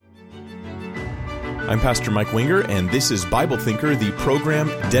I'm Pastor Mike Winger, and this is Bible Thinker, the program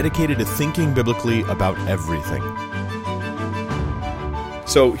dedicated to thinking biblically about everything.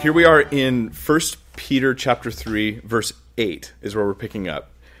 So here we are in 1 Peter chapter 3, verse 8 is where we're picking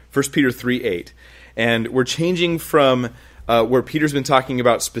up. 1 Peter 3:8. And we're changing from where Peter's been talking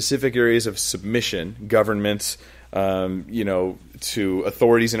about specific areas of submission, government, to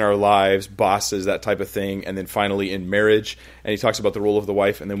authorities in our lives, bosses, that type of thing, and then finally in marriage. And he talks about the role of the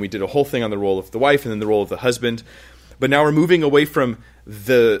wife, and then we did a whole thing on the role of the wife and then the role of the husband. But now we're moving away from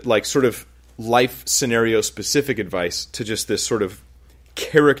the sort of life scenario specific advice to just this sort of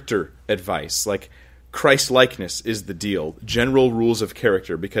character advice. Like Christ-likeness is the deal, general rules of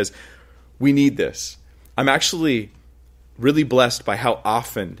character, because we need this. I'm actually really blessed by how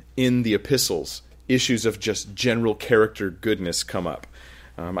often in the epistles issues of just general character goodness come up.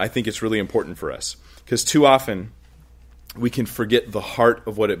 I think it's really important for us because too often we can forget the heart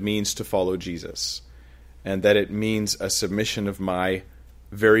of what it means to follow Jesus, and that it means a submission of my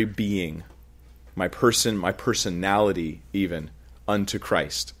very being, my person, my personality even, unto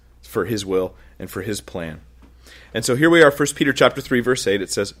Christ for His will and for His plan. And so here we are, 1 Peter chapter 3, verse 8.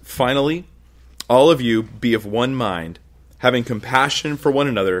 It says, "Finally, all of you be of one mind, having compassion for one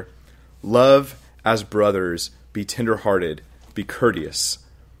another, love as brothers, be tender-hearted, be courteous."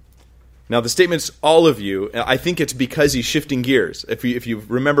 Now the statement's all of you. I think it's because he's shifting gears. If you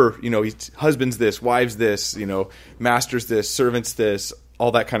remember, he husbands this, wives this, masters this, servants this,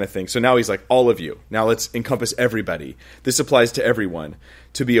 all that kind of thing. So now he's like, all of you. Now let's encompass everybody. This applies to everyone,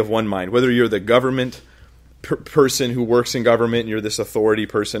 to be of one mind. Whether you're the government person who works in government and you're this authority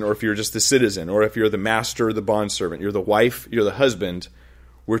person, or if you're just the citizen, or if you're the master or the bondservant, you're the wife, you're the husband,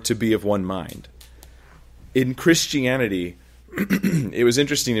 we're to be of one mind. In Christianity, it was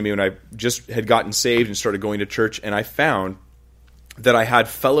interesting to me when I just had gotten saved and started going to church, and I found that I had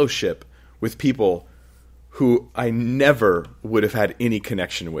fellowship with people who I never would have had any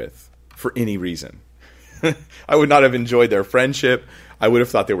connection with for any reason. I would not have enjoyed their friendship. I would have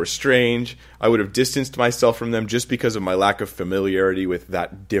thought they were strange. I would have distanced myself from them just because of my lack of familiarity with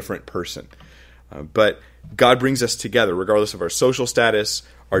that different person. But God brings us together, regardless of our social status,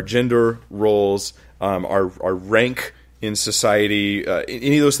 our gender roles, our rank in society,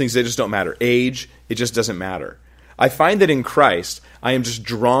 any of those things, they just don't matter. Age, it just doesn't matter. I find that in Christ, I am just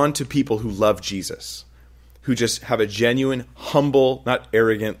drawn to people who love Jesus, who just have a genuine, humble, not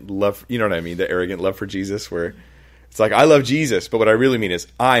arrogant love. You know what I mean? The arrogant love for Jesus, where it's like, I love Jesus, but what I really mean is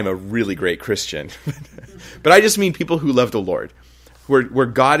I'm a really great Christian. But I just mean people who love the Lord, where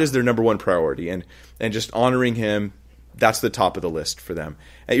God is their number one priority, and just honoring Him, that's the top of the list for them.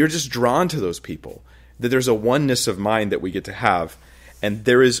 And you're just drawn to those people, that there's a oneness of mind that we get to have, and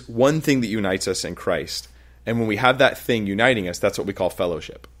there is one thing that unites us in Christ. And when we have that thing uniting us, that's what we call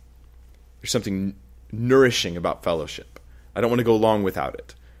fellowship. There's something nourishing about fellowship. I don't want to go long without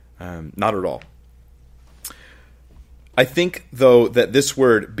it. Not at all. I think, though, that this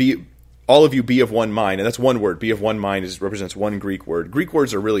word, all of you be of one mind, and that's one word. Be of one mind represents one Greek word. Greek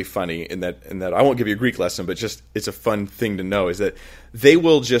words are really funny in that I won't give you a Greek lesson, but just it's a fun thing to know, is that they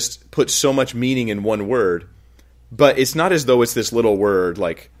will just put so much meaning in one word, but it's not as though it's this little word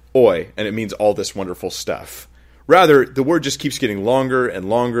like oi, and it means all this wonderful stuff. Rather, the word just keeps getting longer and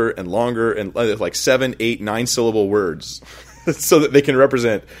longer and longer, and like 7, 8, 9 syllable words, so that they can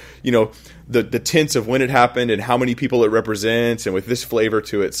represent, the tense of when it happened and how many people it represents, and with this flavor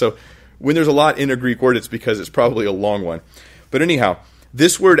to it. So when there's a lot in a Greek word, it's because it's probably a long one. But anyhow,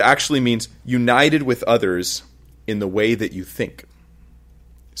 this word actually means united with others in the way that you think.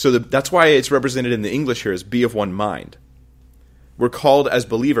 So that's why it's represented in the English here as be of one mind. We're called as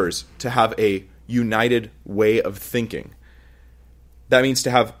believers to have a united way of thinking. That means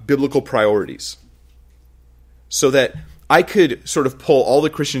to have biblical priorities. So that I could sort of pull all the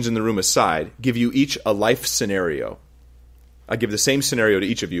Christians in the room aside, give you each a life scenario. I give the same scenario to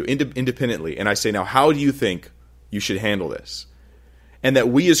each of you independently, and I say, now, how do you think you should handle this? And that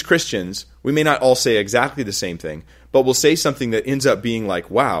we as Christians, we may not all say exactly the same thing, but we'll say something that ends up being like,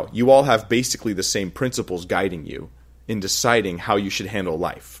 wow, you all have basically the same principles guiding you in deciding how you should handle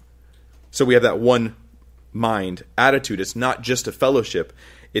life. So we have that one mind attitude. It's not just a fellowship.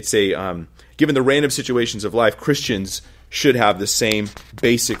 It's a, given the random situations of life, Christians should have the same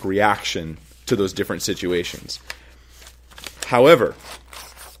basic reaction to those different situations. However,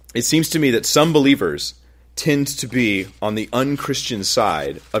 it seems to me that some believers tend to be on the unchristian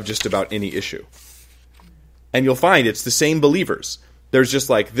side of just about any issue. And you'll find it's the same believers. There's just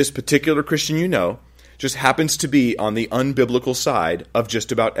like this particular Christian just happens to be on the unbiblical side of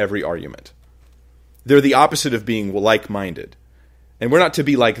just about every argument. They're the opposite of being like-minded. And we're not to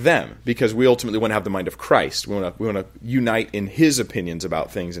be like them, because we ultimately want to have the mind of Christ. We want to unite in his opinions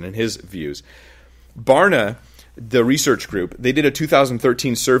about things and in his views. Barna, the research group, they did a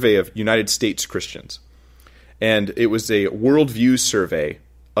 2013 survey of United States Christians. And it was a worldview survey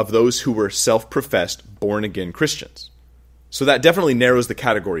of those who were self-professed born-again Christians. So that definitely narrows the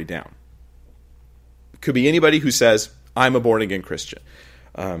category down. It could be anybody who says, I'm a born-again Christian.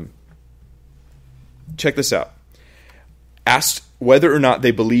 Check this out. Asked whether or not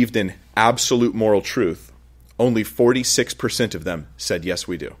they believed in absolute moral truth, only 46% of them said, yes,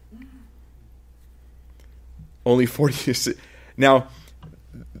 we do. Only 40%. Now,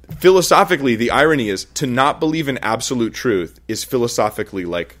 philosophically, the irony is to not believe in absolute truth is philosophically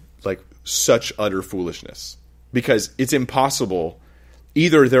like such utter foolishness, because it's impossible.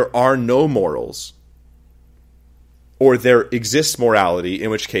 Either there are no morals, or there exists morality, in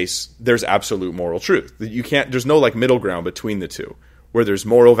which case there's absolute moral truth. You can't. There's no like middle ground between the two, where there's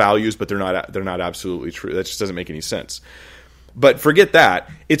moral values but they're not absolutely true. That just doesn't make any sense. But forget that.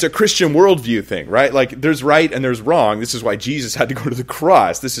 It's a Christian worldview thing, right? Like there's right and there's wrong. This is why Jesus had to go to the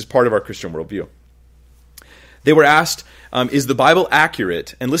cross. This is part of our Christian worldview. They were asked, is the Bible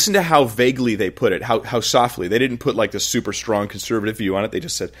accurate? And listen to how vaguely they put it, how softly. They didn't put like the super strong conservative view on it. They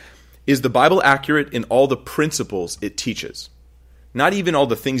just said, is the Bible accurate in all the principles it teaches? Not even all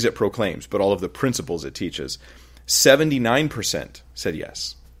the things it proclaims, but all of the principles it teaches. 79% said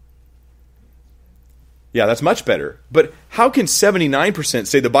yes. Yeah, that's much better. But how can 79%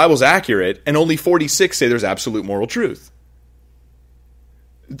 say the Bible's accurate and only 46 say there's absolute moral truth?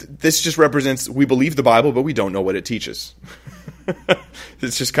 This just represents we believe the Bible, but we don't know what it teaches.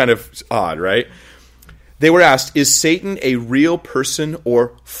 It's just kind of odd, right? They were asked, is Satan a real person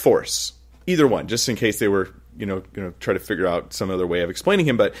or force? Either one, just in case they were, going to try to figure out some other way of explaining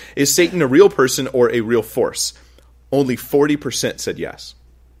him. But is Satan a real person or a real force? Only 40% said yes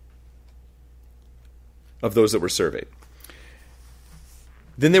of those that were surveyed.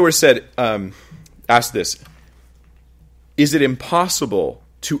 Then they were asked this, is it impossible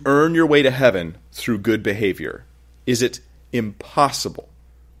to earn your way to heaven through good behavior? Is it impossible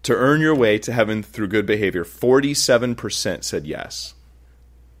to earn your way to heaven through good behavior? 47% said yes.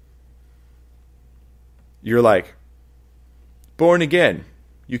 You're like, born again.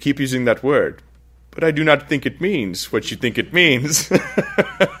 You keep using that word. But I do not think it means what you think it means.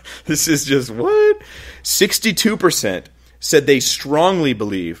 This is just what? 62% said they strongly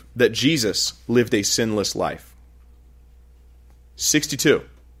believe that Jesus lived a sinless life. 62.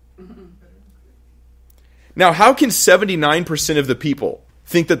 Now, how can 79% of the people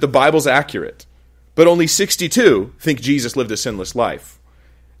think that the Bible's accurate, but only 62 think Jesus lived a sinless life,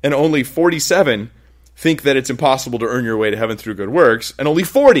 and only 47 think that it's impossible to earn your way to heaven through good works, and only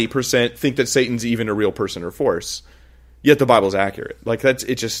 40% think that Satan's even a real person or force, yet the Bible's accurate? Like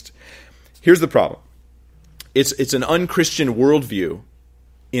here's the problem. It's an unchristian worldview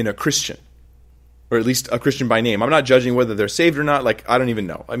in a Christian, or at least a Christian by name. I'm not judging whether they're saved or not. Like, I don't even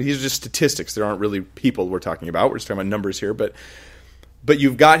know. I mean, these are just statistics. There aren't really people we're talking about. We're just talking about numbers here. But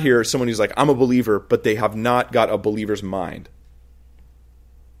you've got here someone who's like, I'm a believer, but they have not got a believer's mind.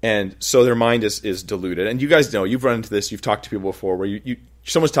 And so their mind is diluted. And you guys know, you've run into this, you've talked to people before, where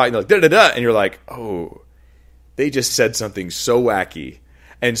someone's talking, like, da-da-da, and you're like, oh, they just said something so wacky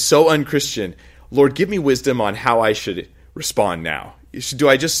and so unchristian. Lord, give me wisdom on how I should respond now. Do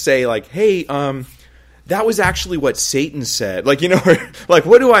I just say, like, hey, that was actually what Satan said? Like, like,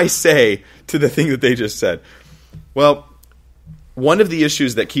 what do I say to the thing that they just said? Well, one of the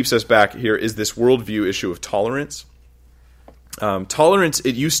issues that keeps us back here is this worldview issue of tolerance. Tolerance,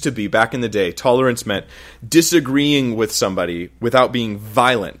 it used to be, back in the day, tolerance meant disagreeing with somebody without being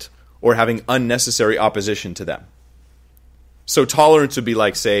violent or having unnecessary opposition to them. So tolerance would be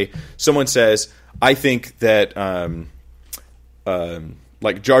like, say, someone says, I think that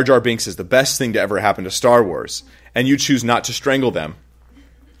like Jar Jar Binks is the best thing to ever happen to Star Wars, and you choose not to strangle them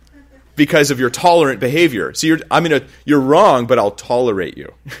because of your tolerant behavior. So you're wrong, but I'll tolerate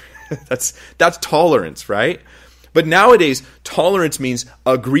you. That's tolerance, right? But nowadays, tolerance means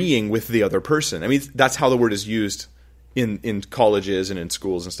agreeing with the other person. I mean, that's how the word is used in colleges and in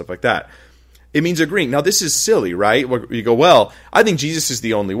schools and stuff like that. It means agreeing. Now, this is silly, right? You go, well, I think Jesus is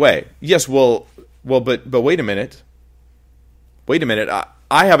the only way. Yes, but wait a minute. Wait a minute.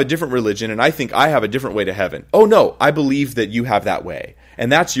 I have a different religion, and I think I have a different way to heaven. Oh, no, I believe that you have that way,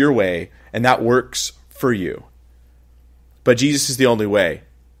 and that's your way, and that works for you. But Jesus is the only way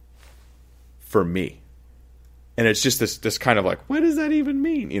for me. And it's just this kind of like, what does that even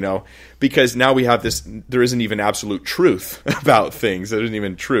mean? Because now we have this, there isn't even absolute truth about things. There isn't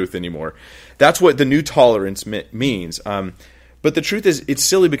even truth anymore. That's what the new tolerance means. But the truth is, it's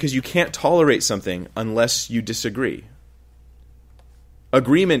silly because you can't tolerate something unless you disagree.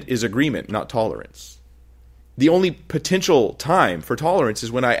 Agreement is agreement, not tolerance. The only potential time for tolerance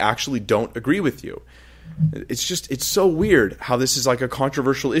is when I actually don't agree with you. It's so weird how this is like a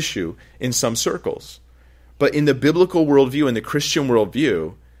controversial issue in some circles. But in the biblical worldview, in the Christian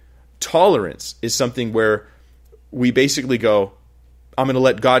worldview, tolerance is something where we basically go, I'm going to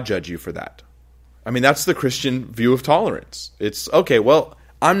let God judge you for that. I mean, that's the Christian view of tolerance. It's, okay, well,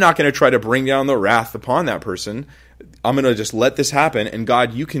 I'm not going to try to bring down the wrath upon that person. I'm going to just let this happen, and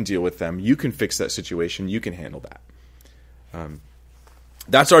God, you can deal with them. You can fix that situation. You can handle that.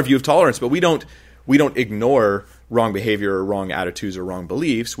 That's our view of tolerance, but we don't ignore wrong behavior or wrong attitudes or wrong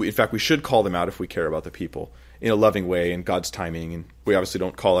beliefs. In fact, we should call them out if we care about the people in a loving way in God's timing. And we obviously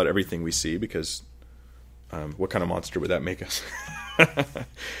don't call out everything we see because what kind of monster would that make us?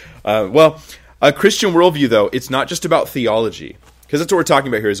 Well, a Christian worldview, though, it's not just about theology, because that's what we're talking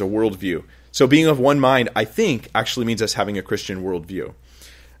about here is a worldview. So being of one mind, I think, actually means us having a Christian worldview.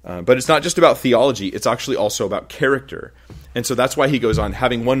 But it's not just about theology, it's actually also about character. And so that's why he goes on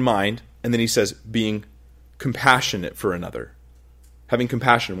having one mind, and then he says being compassionate for another. Having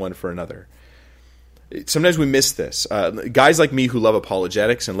compassion one for another. Sometimes we miss this. Guys like me who love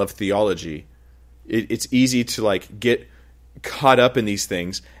apologetics and love theology, it's easy to like get caught up in these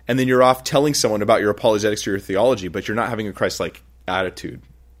things, and then you're off telling someone about your apologetics or your theology, but you're not having a Christ-like attitude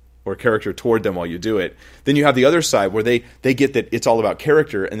or character toward them while you do it. Then you have the other side where they get that it's all about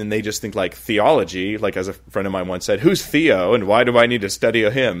character, and then they just think like theology, like as a friend of mine once said, who's Theo and why do I need to study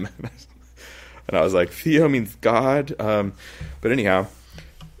a hymn? And I was like, Theo means God. But anyhow,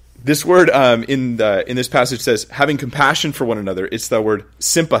 this word in this passage says having compassion for one another. It's the word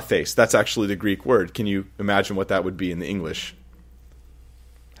sympathes. That's actually the Greek word. Can you imagine what that would be in the English?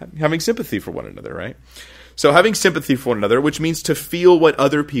 Having sympathy for one another, right? So having sympathy for one another, which means to feel what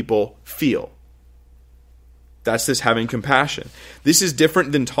other people feel. That's this having compassion. This is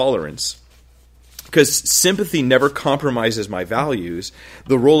different than tolerance, because sympathy never compromises my values.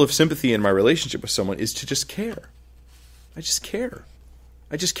 The role of sympathy in my relationship with someone is to just care. I just care.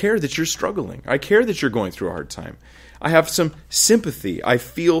 I just care that you're struggling. I care that you're going through a hard time. I have some sympathy. I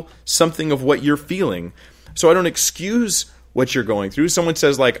feel something of what you're feeling. So I don't excuse what you're going through. Someone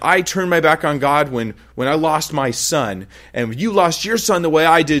says, like, I turned my back on God when I lost my son, and you lost your son the way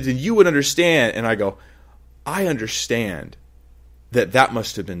I did, and you would understand. And I go, I understand that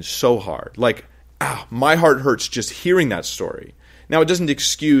must have been so hard. Like, my heart hurts just hearing that story. Now, it doesn't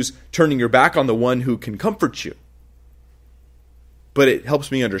excuse turning your back on the one who can comfort you, but it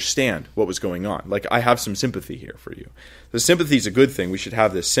helps me understand what was going on. Like, I have some sympathy here for you. The sympathy is a good thing. We should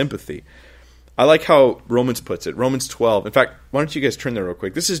have this sympathy. I like how Romans puts it. Romans 12. In fact, why don't you guys turn there real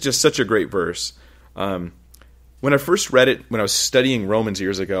quick? This is just such a great verse. When I first read it, when I was studying Romans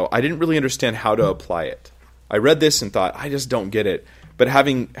years ago, I didn't really understand how to apply it. I read this and thought, I just don't get it. But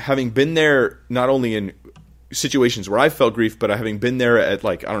having been there, not only in situations where I felt grief, but having been there at,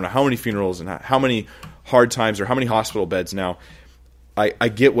 like, I don't know how many funerals and how many hard times or how many hospital beds now, I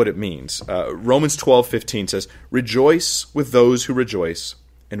get what it means. Romans 12:15 says, rejoice with those who rejoice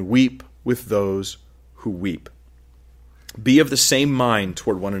and weep with those who weep. Be of the same mind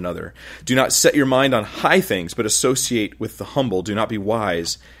toward one another. Do not set your mind on high things, but associate with the humble. Do not be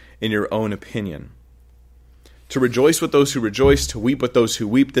wise in your own opinion. To rejoice with those who rejoice, to weep with those who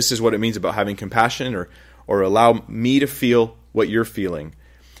weep. This is what it means about having compassion, or allow me to feel what you're feeling.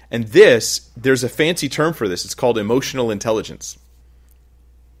 And there's a fancy term for this. It's called emotional intelligence.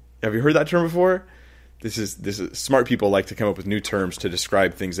 Have you heard that term before? This is smart people like to come up with new terms to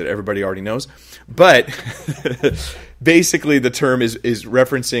describe things that everybody already knows. But basically the term is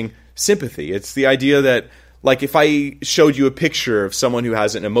referencing sympathy. It's the idea that, like, if I showed you a picture of someone who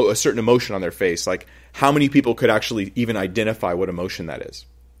has a certain emotion on their face, like, how many people could actually even identify what emotion that is?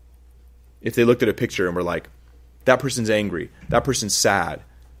 If they looked at a picture and were like, that person's angry, that person's sad,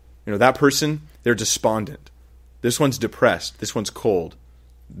 that person, they're despondent. This one's depressed, this one's cold.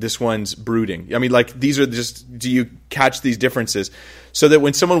 This one's brooding. I mean, like, these are just, do you catch these differences? So that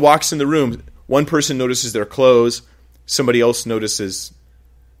when someone walks in the room, one person notices their clothes, somebody else notices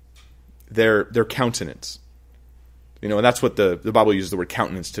their countenance. And that's what the Bible uses the word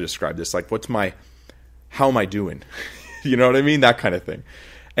countenance to describe this. Like, how am I doing? You know what I mean? That kind of thing.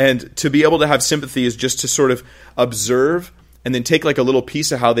 And to be able to have sympathy is just to sort of observe and then take like a little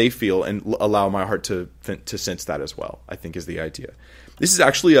piece of how they feel and allow my heart to sense that as well, I think is the idea. This is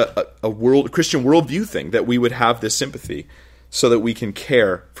actually a Christian worldview thing, that we would have this sympathy so that we can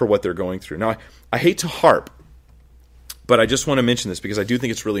care for what they're going through. Now, I hate to harp, but I just want to mention this because I do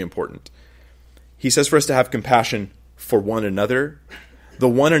think it's really important. He says for us to have compassion for one another, the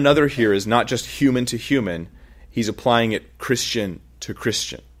one another here is not just human to human. He's applying it Christian to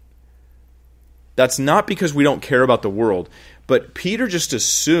Christian. That's not because we don't care about the world, but Peter just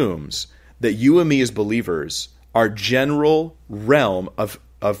assumes that you and me as believers, our general realm of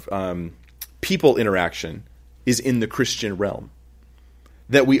people interaction is in the Christian realm.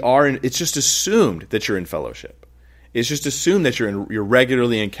 That we are in, it's just assumed that you're in fellowship. It's just assumed that you're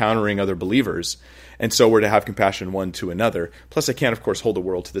regularly encountering other believers, and so we're to have compassion one to another. Plus, I can't, of course, hold the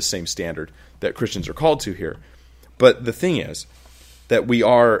world to the same standard that Christians are called to here. But the thing is that we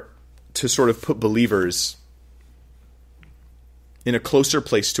are to sort of put believers in a closer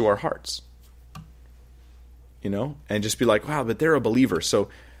place to our hearts, and just be like, wow, but they're a believer. So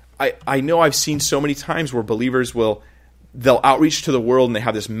I know I've seen so many times where believers they'll outreach to the world and they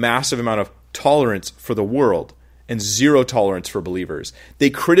have this massive amount of tolerance for the world and zero tolerance for believers. They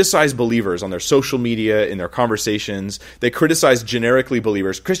criticize believers on their social media, in their conversations. They criticize generically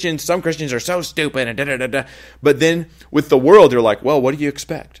believers. Some Christians are so stupid, and da-da-da-da. But then with the world, they're like, well, what do you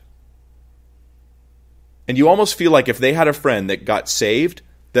expect? And you almost feel like if they had a friend that got saved,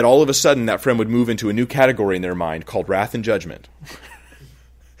 that all of a sudden that friend would move into a new category in their mind called wrath and judgment.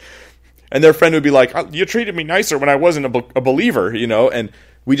 And their friend would be like, you treated me nicer when I wasn't a believer, and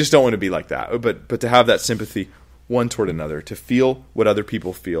we just don't want to be like that. But to have that sympathy one toward another, to feel what other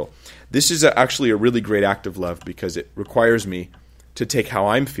people feel. This is actually a really great act of love because it requires me to take how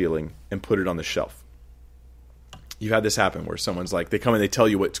I'm feeling and put it on the shelf. You've had this happen where someone's like, they come and they tell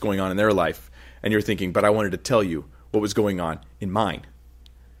you what's going on in their life, and you're thinking, but I wanted to tell you what was going on in mine.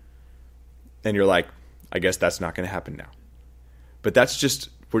 And you're like, I guess that's not going to happen now. But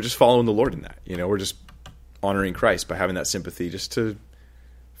we're just following the Lord in that. We're just honoring Christ by having that sympathy, just to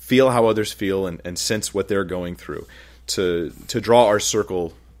feel how others feel and sense what they're going through, to draw our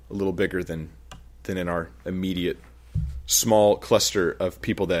circle a little bigger than in our immediate small cluster of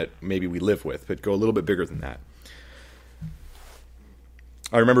people that maybe we live with, but go a little bit bigger than that.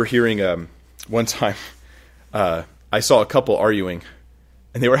 I remember hearing one time I saw a couple arguing,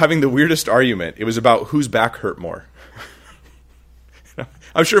 and they were having the weirdest argument. It was about whose back hurt more.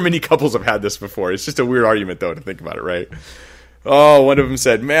 I'm sure many couples have had this before. It's just a weird argument, though, to think about it, right? Oh, one of them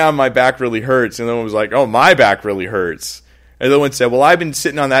said, man, my back really hurts. And the other one was like, oh, my back really hurts. And the other one said, well, I've been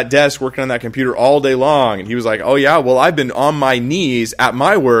sitting on that desk working on that computer all day long. And he was like, oh, yeah, well, I've been on my knees at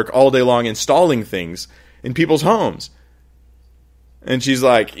my work all day long installing things in people's homes. And she's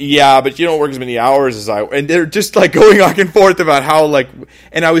like, yeah, but you don't work as many hours as I... And they're just like going back and forth about how like...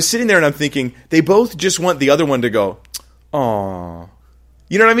 And I was sitting there and I'm thinking, they both just want the other one to go, aw.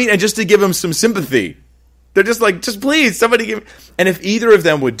 You know what I mean? And just to give them some sympathy. They're just like, just please, somebody give... And if either of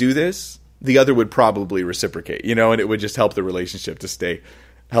them would do this, the other would probably reciprocate, and it would just help the relationship to stay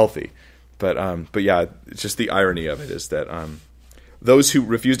healthy. But yeah, it's just the irony of it is that those who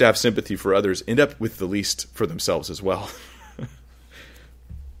refuse to have sympathy for others end up with the least for themselves as well.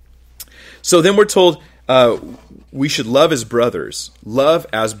 So then we're told we should love as brothers. Love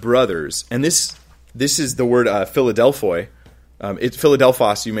as brothers. And this is the word Philadelphoi. It's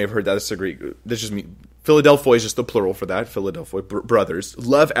Philadelphos, you may have heard that. That's a Greek. This just means Philadelphoi is just the plural for that. Philadelphoi, brothers.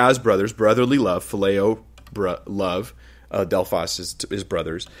 Love as brothers, brotherly love, phileo, love. Delphos is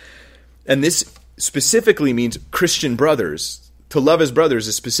brothers. And this specifically means Christian brothers. To love as brothers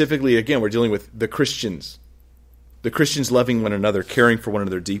is specifically, again, we're dealing with the Christians. The Christians loving one another, caring for one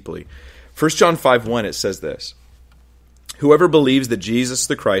another deeply. 1 John 5:1, it says this. Whoever believes that Jesus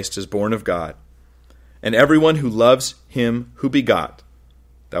the Christ is born of God, and everyone who loves him who begot,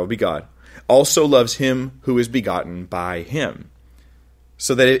 that would be God, also loves him who is begotten by him.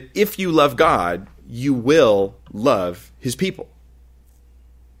 So that if you love God, you will love his people.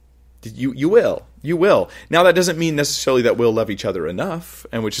 You will. You will. Now, that doesn't mean necessarily that we'll love each other enough,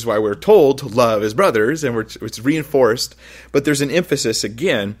 and which is why we're told to love as brothers, and it's reinforced. But there's an emphasis,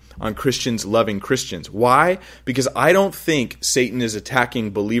 again, on Christians loving Christians. Why? Because I don't think Satan is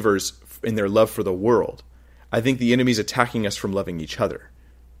attacking believers in their love for the world. I think the enemy's attacking us from loving each other.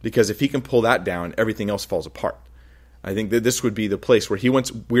 Because if he can pull that down, everything else falls apart. I think that this would be the place where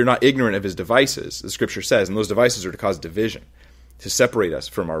we're not ignorant of his devices, the Scripture says, and those devices are to cause division, to separate us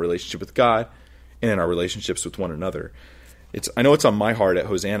from our relationship with God and in our relationships with one another. I know it's on my heart at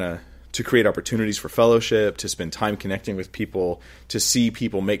Hosanna to create opportunities for fellowship, to spend time connecting with people, to see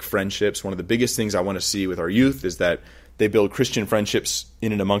people make friendships. One of the biggest things I want to see with our youth is that they build Christian friendships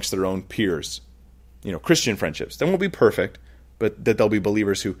in and amongst their own peers. Christian friendships. They won't be perfect, but that they'll be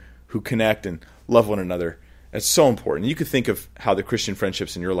believers who connect and love one another. It's so important. You could think of how the Christian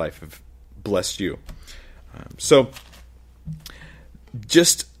friendships in your life have blessed you. So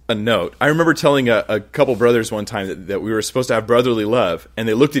just a note. I remember telling a couple brothers one time that we were supposed to have brotherly love, and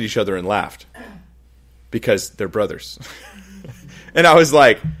they looked at each other and laughed because they're brothers. And I was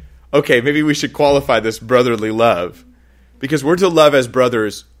like, okay, maybe we should qualify this brotherly love, because we're to love as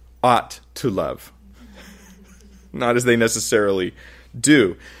brothers ought to love, not as they necessarily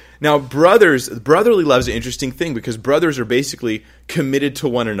do. Now, brotherly love is an interesting thing, because brothers are basically committed to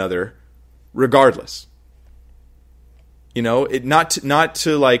one another regardless. You know, it's not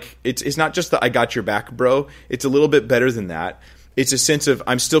just the I got your back, bro. It's a little bit better than that. It's a sense of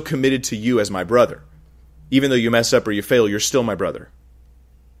I'm still committed to you as my brother. Even though you mess up or you fail, you're still my brother.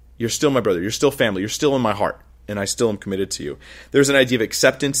 You're still my brother. You're still family. You're still in my heart, and I still am committed to you. There's an idea of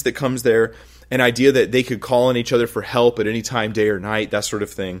acceptance that comes there, an idea that they could call on each other for help at any time, day or night, that sort of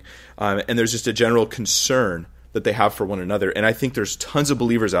thing. And there's just a general concern that they have for one another. And I think there's tons of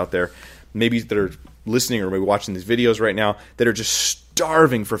believers out there, maybe that are listening or maybe watching these videos right now, that are just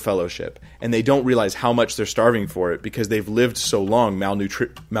starving for fellowship. And they don't realize how much they're starving for it because they've lived so long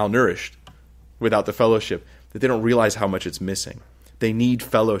malnourished without the fellowship that they don't realize how much it's missing. They need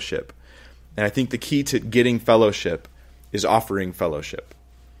fellowship. And I think the key to getting fellowship is offering fellowship.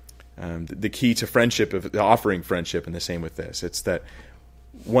 The key to friendship is offering friendship, and the same with this. It's that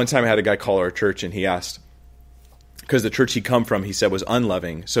one time I had a guy call our church, and he asked, because the church he come from, he said, was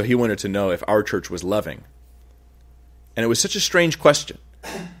unloving, so he wanted to know if our church was loving. And it was such a strange question.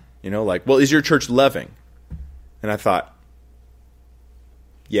 You know, like, well, is your church loving? And I thought,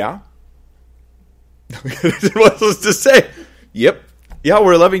 yeah. What else to say? Yep. Yeah,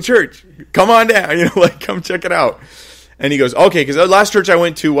 we're a loving church. Come on down. You know, like, come check it out. And he goes, okay, because the last church I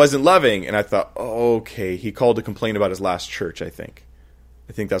went to wasn't loving. And I thought, oh, okay. He called to complain about his last church, I think.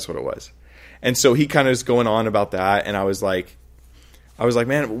 I think that's what it was. And so he kind of is going on about that. And I was like,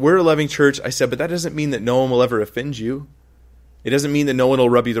 man, we're a loving church. I said, but that doesn't mean that no one will ever offend you. It doesn't mean that no one will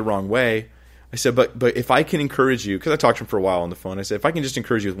rub you the wrong way. I said, but if I can encourage you, because I talked to him for a while on the phone, I said, if I can just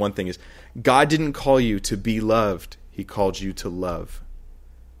encourage you with one thing is, God didn't call you to be loved. He called you to love.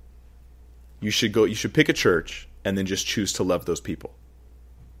 You should pick a church and then just choose to love those people.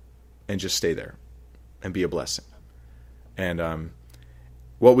 And just stay there and be a blessing. And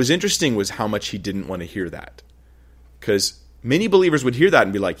what was interesting was how much he didn't want to hear that. Because many believers would hear that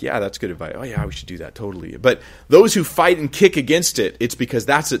and be like, yeah, that's good advice. Oh, yeah, we should do that, totally. But those who fight and kick against it, it's because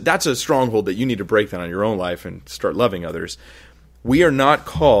that's a stronghold that you need to break that on your own life and start loving others. We are not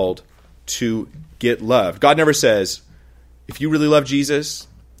called to get loved. God never says, if you really love Jesus,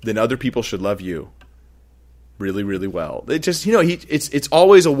 then other people should love you really, really well. It just, it's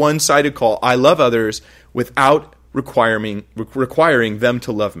always a one-sided call. I love others without requiring them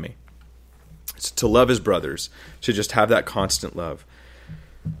to love me. It's to love his brothers, to just have that constant love.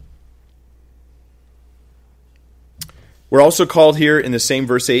 We're also called here in the same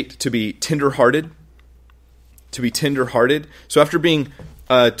verse 8 to be tenderhearted. To be tenderhearted. So after being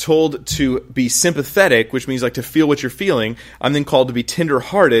told to be sympathetic, which means like to feel what you're feeling, I'm then called to be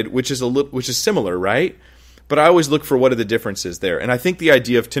tenderhearted, which is similar, right? But I always look for what are the differences there. And I think the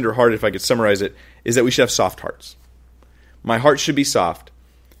idea of tenderhearted, if I could summarize it, is that we should have soft hearts. My heart should be soft.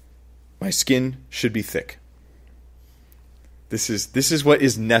 My skin should be thick. This is what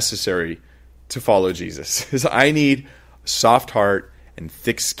is necessary to follow Jesus. Is I need a soft heart and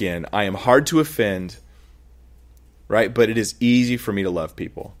thick skin. I am hard to offend, right? But it is easy for me to love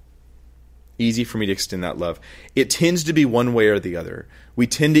people. Easy for me to extend that love. It tends to be one way or the other. We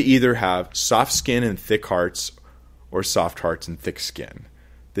tend to either have soft skin and thick hearts or soft hearts and thick skin.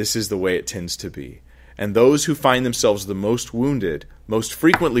 This is the way it tends to be. And those who find themselves the most wounded, most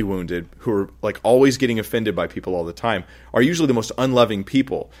frequently wounded, who are like always getting offended by people all the time, are usually the most unloving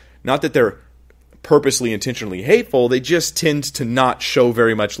people. Not that they're purposely, intentionally hateful. They just tend to not show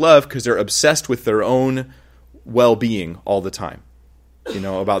very much love because they're obsessed with their own well-being all the time.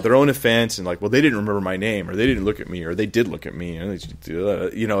 About their own offense and like, well, they didn't remember my name, or they didn't look at me, or they did look at me. It's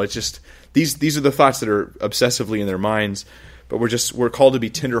just these are the thoughts that are obsessively in their minds. But we're called to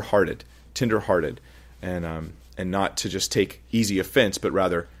be tenderhearted, and not to just take easy offense, but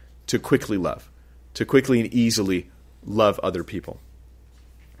rather to quickly love, to quickly and easily love other people.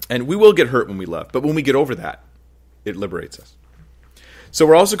 And we will get hurt when we love, but when we get over that, it liberates us. So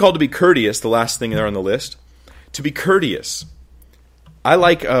we're also called to be courteous, the last thing there on the list. To be courteous. I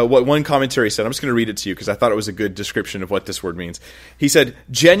like what one commentary said. I'm just going to read it to you because I thought it was a good description of what this word means. He said,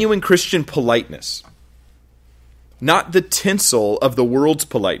 genuine Christian politeness, not the tinsel of the world's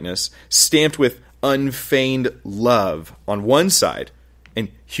politeness, stamped with unfeigned love on one side and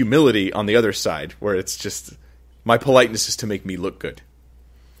humility on the other side, where it's just, my politeness is to make me look good.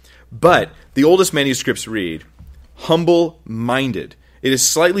 But the oldest manuscripts read, humble-minded, It is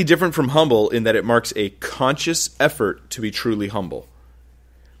slightly different from humble in that it marks a conscious effort to be truly humble.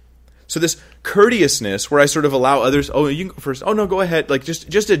 So this courteousness, where I sort of allow others, oh, you can go first. Oh, no, go ahead. Like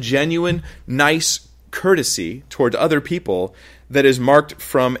just a genuine, nice courtesy toward other people that is marked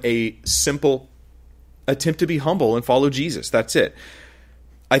from a simple attempt to be humble and follow Jesus. That's it.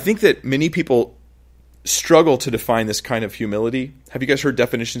 I think that many people struggle to define this kind of humility. Have you guys heard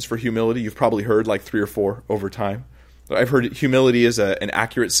definitions for humility? You've probably heard like 3 or 4 over time. I've heard humility is an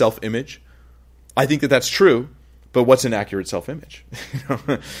accurate self-image. I think that that's true, but what's an accurate self-image?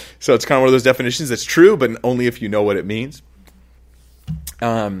 So it's kind of one of those definitions that's true, but only if you know what it means.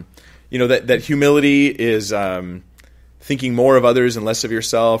 That humility is thinking more of others and less of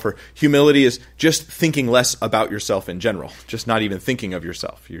yourself, or humility is just thinking less about yourself in general, just not even thinking of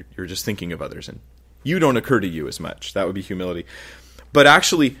yourself. You're just thinking of others, and you don't occur to you as much. That would be humility. But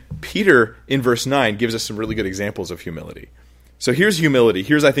actually, Peter in verse 9 gives us some really good examples of humility. So here's humility.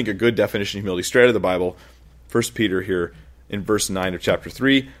 Here's, I think, a good definition of humility straight out of the Bible. 1 Peter here in verse 9 of chapter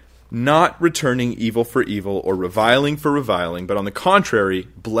 3. Not returning evil for evil or reviling for reviling, but on the contrary,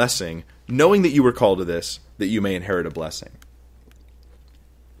 blessing, knowing that you were called to this, that you may inherit a blessing.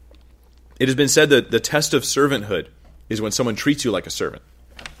 It has been said that the test of servanthood is when someone treats you like a servant.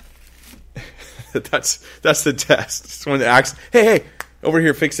 That's the test. Someone that acts, hey, over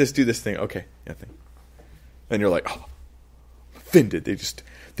here, fix this, do this thing. Okay, yeah, thing. And you're like, oh, offended.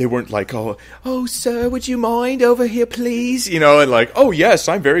 They weren't like, oh, sir, would you mind over here, please? And like, oh, yes,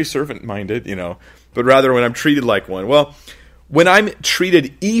 I'm very servant-minded, But rather when I'm treated like one. Well, when I'm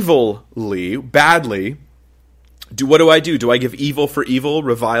treated evilly, badly, what do? Do I give evil for evil,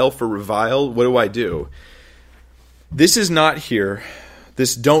 revile for revile? What do I do? This is not here.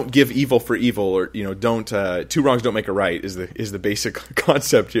 This don't give evil for evil, or don't 2 wrongs don't make a right is the basic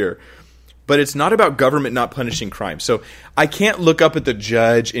concept here. But it's not about government not punishing crime. So I can't look up at the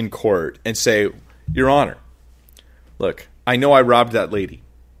judge in court and say, Your Honor, look, I know I robbed that lady.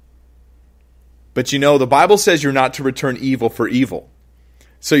 But the Bible says you're not to return evil for evil.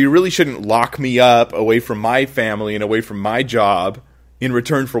 So you really shouldn't lock me up away from my family and away from my job in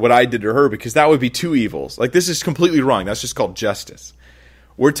return for what I did to her, because that would be 2 evils. Like, this is completely wrong. That's just called justice.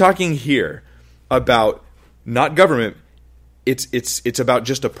 We're talking here about not government. It's about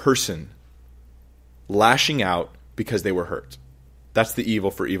just a person lashing out because they were hurt. That's the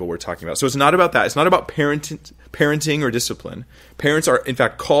evil for evil we're talking about. So it's not about that. It's not about parenting or discipline. Parents are, in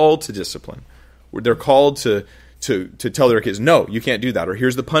fact, called to discipline. They're called to tell their kids, no, you can't do that, or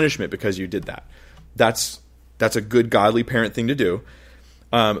here's the punishment because you did that. That's a good, godly parent thing to do.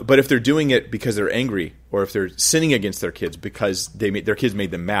 But if they're doing it because they're angry, or if they're sinning against their kids because their kids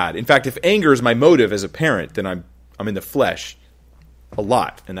made them mad. In fact, if anger is my motive as a parent, then I'm in the flesh a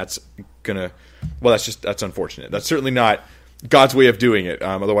lot, and that's unfortunate. That's certainly not God's way of doing it.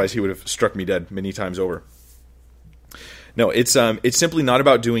 Otherwise, He would have struck me dead many times over. No, it's simply not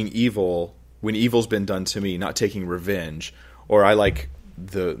about doing evil when evil's been done to me, not taking revenge. Or I like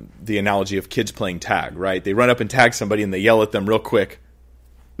the analogy of kids playing tag, right? They run up and tag somebody and they yell at them real quick.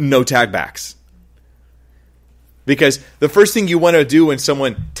 No tag backs. Because the first thing you want to do when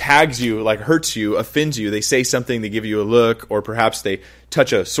someone tags you, like hurts you, offends you, they say something, they give you a look, or perhaps they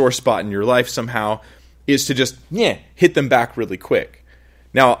touch a sore spot in your life somehow, is to just, hit them back really quick.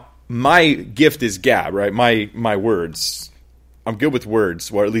 Now, my gift is gab, right? My words. I'm good with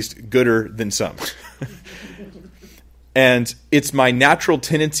words, or at least gooder than some. And it's my natural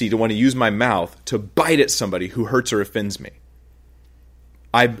tendency to want to use my mouth to bite at somebody who hurts or offends me.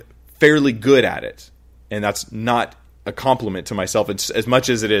 I'm fairly good at it. And that's not a compliment to myself. It's as much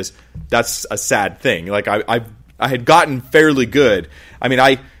as it is, that's a sad thing. Like I had gotten fairly good. I mean,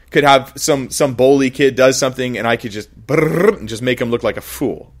 I could have some bully kid does something, and I could just make him look like a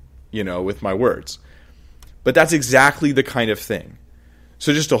fool, with my words. But that's exactly the kind of thing.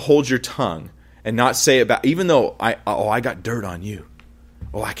 So just to hold your tongue and not say about, even though I got dirt on you.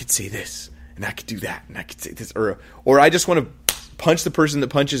 Oh, I could say this, and I could do that, and I could say this, or I just want to punch the person that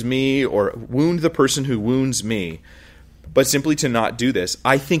punches me, or wound the person who wounds me, but simply to not do this.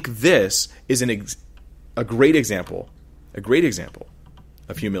 I think this is a great example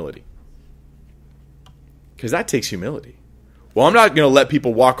of humility, because that takes humility. Well, I'm not going to let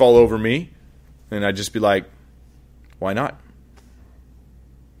people walk all over me, and I'd just be like, why not?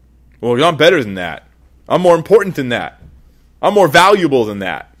 Well, I'm better than that. I'm more important than that. I'm more valuable than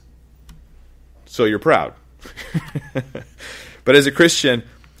that. So you're proud. But as a Christian,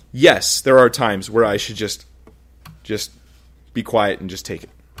 yes, there are times where I should just be quiet and just take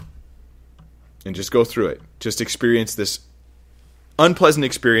it. And just go through it. Just experience this unpleasant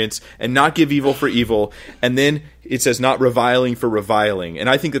experience and not give evil for evil. And then it says not reviling for reviling. And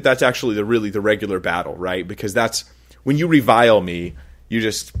I think that that's actually the regular battle, right? Because that's when you revile me, you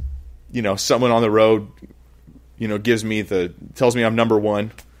just, someone on the road, tells me I'm number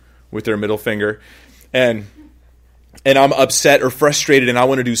one with their middle finger. And I'm upset or frustrated and I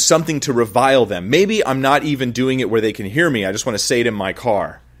want to do something to revile them. Maybe I'm not even doing it where they can hear me. I just want to say it in my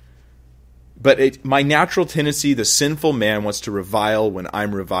car. But my natural tendency, the sinful man, wants to revile when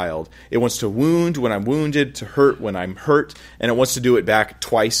I'm reviled. It wants to wound when I'm wounded, to hurt when I'm hurt, and it wants to do it back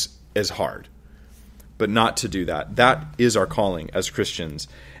twice as hard. But not to do that. That is our calling as Christians.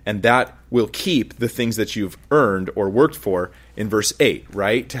 And that will keep the things that you've earned or worked for in verse 8,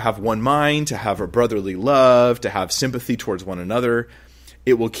 right? To have one mind, to have a brotherly love, to have sympathy towards one another.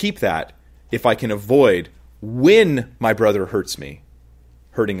 It will keep that if I can avoid when my brother hurts me,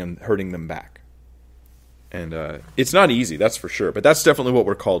 hurting them back. And it's not easy, that's for sure. But that's definitely what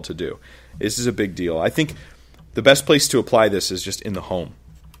we're called to do. This is a big deal. I think the best place to apply this is just in the home.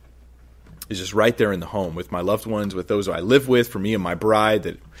 Is just right there in the home with my loved ones, with those I live with, for me and my bride,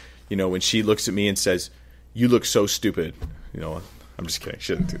 that, when she looks at me and says, "You look so stupid," I'm just kidding.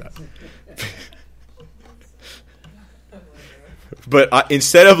 Shouldn't do that. But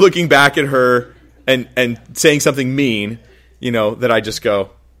instead of looking back at her and saying something mean, that I just go,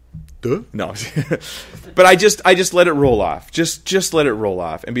 duh? No. But I just let it roll off. Just let it roll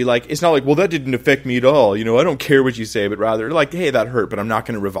off and be like, it's not like, well, that didn't affect me at all. I don't care what you say, but rather like, hey, that hurt, but I'm not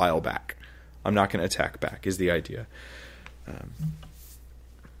going to revile back. I'm not going to attack back is the idea.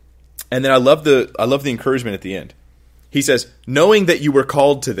 And then I love the encouragement at the end. He says, knowing that you were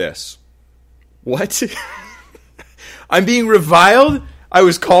called to this. What? I'm being reviled? I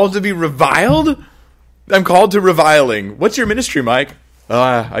was called to be reviled? I'm called to reviling. What's your ministry, Mike?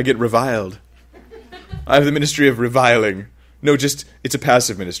 I get reviled. I have the ministry of reviling. No, it's a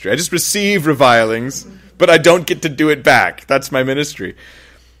passive ministry. I just receive revilings, but I don't get to do it back. That's my ministry.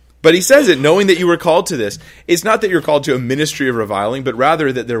 But he says it, knowing that you were called to this. It's not that you're called to a ministry of reviling, but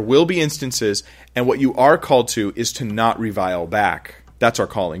rather that there will be instances, and what you are called to is to not revile back. That's our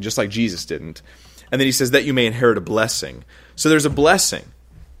calling, just like Jesus didn't. And then he says that you may inherit a blessing. So there's a blessing.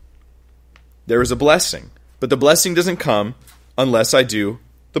 There is a blessing. But the blessing doesn't come unless I do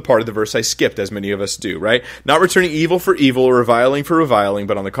the part of the verse I skipped, as many of us do, right? Not returning evil for evil or reviling for reviling,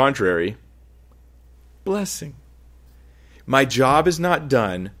 but on the contrary, blessing. My job is not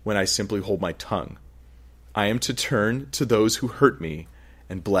done when I simply hold my tongue. I am to turn to those who hurt me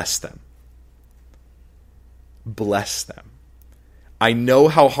and bless them. Bless them. I know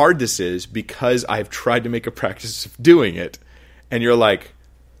how hard this is because I've tried to make a practice of doing it. And you're like,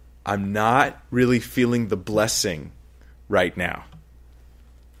 I'm not really feeling the blessing right now.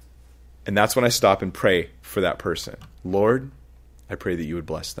 And that's when I stop and pray for that person. Lord, I pray that you would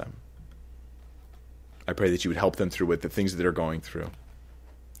bless them. I pray that you would help them through with the things that they're going through.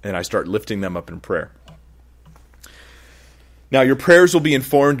 And I start lifting them up in prayer. Now, your prayers will be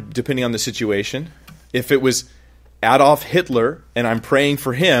informed depending on the situation. If it was Adolf Hitler and I'm praying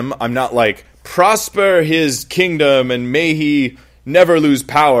for him, I'm not like, prosper his kingdom and may he never lose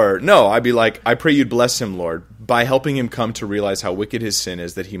power. No, I'd be like, I pray you'd bless him, Lord, by helping him come to realize how wicked his sin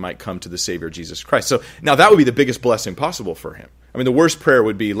is, that he might come to the Savior Jesus Christ. So now that would be the biggest blessing possible for him. I mean, the worst prayer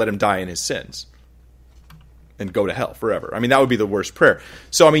would be let him die in his sins and go to hell forever. I mean, that would be the worst prayer.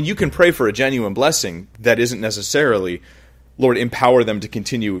 So, I mean, you can pray for a genuine blessing that isn't necessarily, Lord, empower them to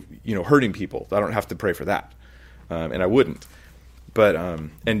continue, hurting people. I don't have to pray for that. And I wouldn't. But,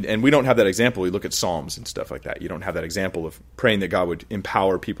 and we don't have that example. We look at Psalms and stuff like that. You don't have that example of praying that God would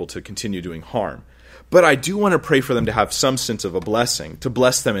empower people to continue doing harm. But I do want to pray for them to have some sense of a blessing, to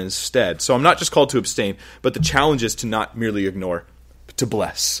bless them instead. So I'm not just called to abstain, but the challenge is to not merely ignore, but to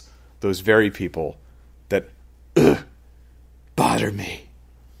bless those very people that bother me.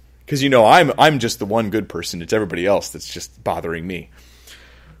 Because I'm just the one good person. It's everybody else that's just bothering me.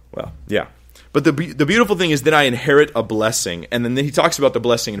 Well, yeah. But the beautiful thing is that I inherit a blessing. And then he talks about the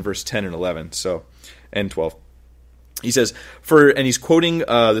blessing in verse 10 and 11 and 12. He says, and he's quoting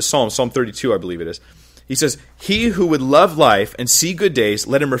the Psalm 32, I believe it is. He says, he who would love life and see good days,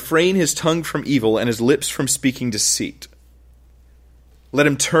 let him refrain his tongue from evil and his lips from speaking deceit. Let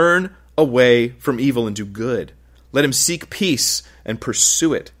him turn away from evil and do good. Let him seek peace and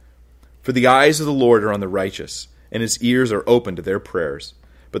pursue it. For the eyes of the Lord are on the righteous, and his ears are open to their prayers.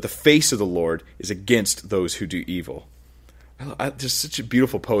 But the face of the Lord is against those who do evil. There's such a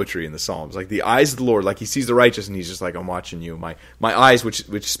beautiful poetry in the Psalms. Like the eyes of the Lord, like he sees the righteous and he's just like, I'm watching you. My eyes, which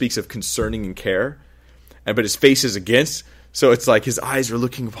speaks of concerning and care. But his face is against. So it's like his eyes are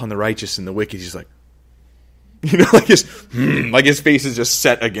looking upon the righteous and the wicked. He's like, like his face is just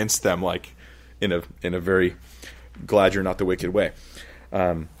set against them, like in a very glad you're not the wicked way.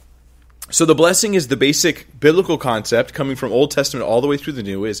 So the blessing is the basic biblical concept coming from Old Testament all the way through the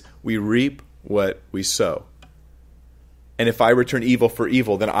New, is we reap what we sow. And if I return evil for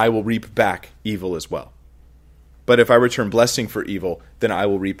evil, then I will reap back evil as well. But if I return blessing for evil, then I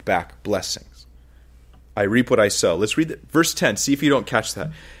will reap back blessings. I reap what I sow. Let's read verse 10. See if you don't catch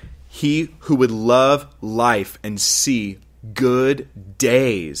that. He who would love life and see good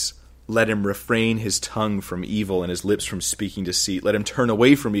days, let him refrain his tongue from evil and his lips from speaking deceit. Let him turn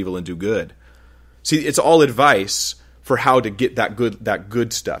away from evil and do good. See, it's all advice for how to get that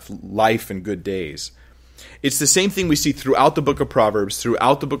good stuff, life and good days. It's the same thing we see throughout the book of Proverbs,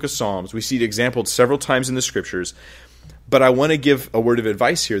 throughout the book of Psalms. We see it exampled several times in the scriptures. But I want to give a word of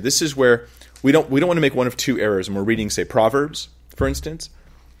advice here. This is where we don't want to make one of two errors when we're reading, say, Proverbs, for instance,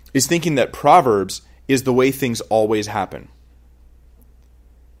 is thinking that Proverbs is the way things always happen.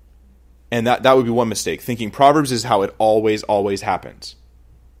 And that would be one mistake, thinking Proverbs is how it always happens.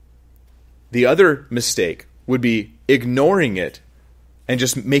 The other mistake would be ignoring it and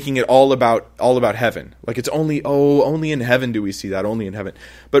just making it all about heaven. Like it's only in heaven do we see that, only in heaven.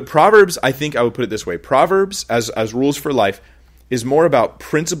 But Proverbs, I think I would put it this way. Proverbs, as rules for life, is more about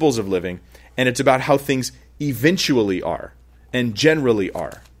principles of living, and it's about how things eventually are and generally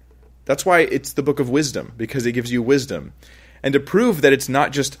are. That's why it's the book of wisdom, because it gives you wisdom. And to prove that it's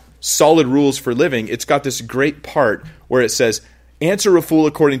not just solid rules for living, it's got this great part where it says, answer a fool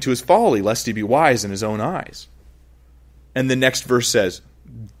according to his folly, lest he be wise in his own eyes. And the next verse says,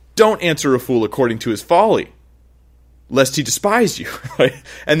 don't answer a fool according to his folly, lest he despise you. Right?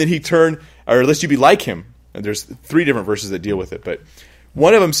 And then or lest you be like him. And there's 3 different verses that deal with it. But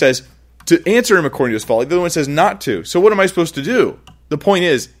one of them says to answer him according to his folly. The other one says not to. So what am I supposed to do? The point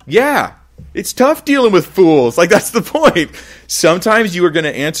is, it's tough dealing with fools. Like, that's the point. Sometimes you are going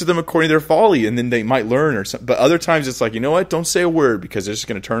to answer them according to their folly, and then they might learn or something. But other times it's like, you know what? Don't say a word, because they're just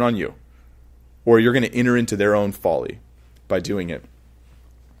going to turn on you. Or you're going to enter into their own folly by doing it.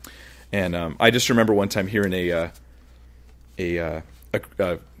 And I just remember one time hearing a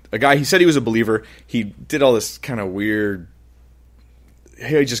guy, he said he was a believer. He did all this kind of weird,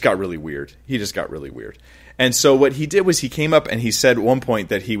 he just got really weird. And so what he did was he came up and he said at one point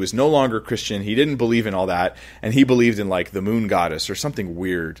that he was no longer Christian. He didn't believe in all that. And he believed in like the moon goddess or something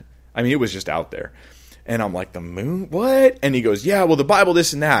weird. I mean, it was just out there. And I'm like, the moon? What? And he goes, yeah, well, the Bible,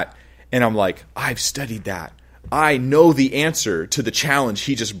 this and that. And I'm like, I've studied that. I know the answer to the challenge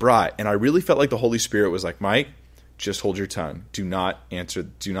he just brought. And I really felt like the Holy Spirit was like, Mike, just hold your tongue. Do not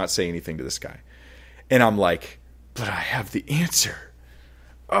say anything to this guy. And I'm like, but I have the answer.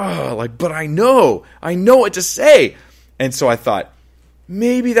 But I know what to say. And so I thought,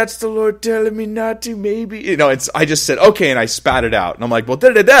 maybe that's the Lord telling me not to, maybe. I just said, okay, and I spat it out. And I'm like, well,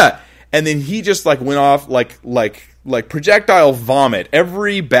 da-da-da. And then he just like went off like projectile vomit,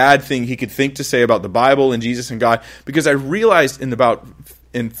 every bad thing he could think to say about the Bible and Jesus and God, because I realized in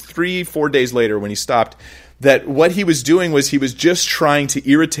 3-4 days later when he stopped, that what he was doing was he was just trying to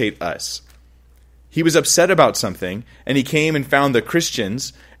irritate us. He was upset about something, and he came and found the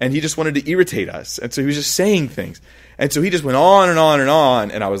Christians, and he just wanted to irritate us. And so he was just saying things. And so he just went on and on and on,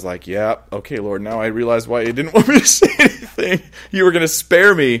 and I was like, yeah, okay, Lord, now I realize why you didn't want me to say anything. You were going to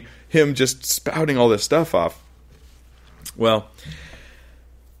spare me him just spouting all this stuff off. Well,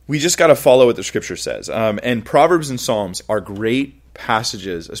 we just got to follow what the Scripture says. And Proverbs and Psalms are great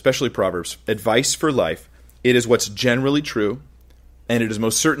passages, especially Proverbs, advice for life. It is what's generally true, and it is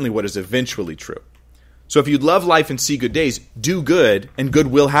most certainly what is eventually true. So if you love life and see good days, do good, and good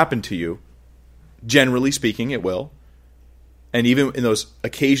will happen to you. Generally speaking, it will. And even in those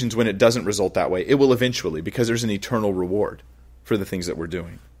occasions when it doesn't result that way, it will eventually, because there's an eternal reward for the things that we're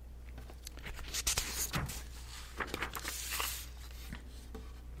doing.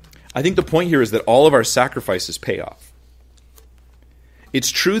 I think the point here is that all of our sacrifices pay off. It's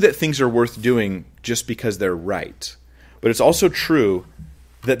true that things are worth doing just because they're right. But it's also true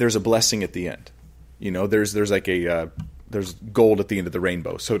that there's a blessing at the end. There's gold at the end of the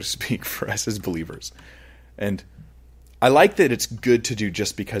rainbow, so to speak, for us as believers. And I like that it's good to do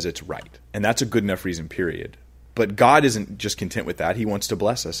just because it's right. And that's a good enough reason, period. But God isn't just content with that. He wants to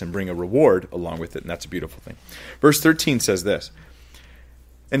bless us and bring a reward along with it, and that's a beautiful thing. Verse 13 says this,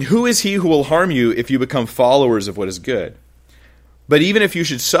 "And who is he who will harm you if you become followers of what is good? But even if you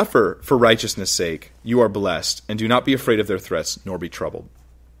should suffer for righteousness' sake, you are blessed, and do not be afraid of their threats, nor be troubled."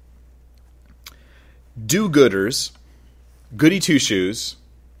 Do-gooders, goody-two-shoes,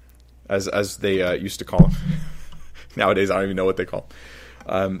 as they used to call them. Nowadays, I don't even know what they call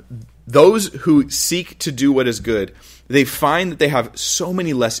Those who seek to do what is good, they find that they have so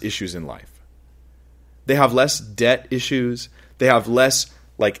many less issues in life. They have less debt issues. They have less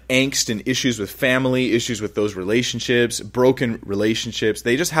like angst and issues with family, issues with those relationships, broken relationships.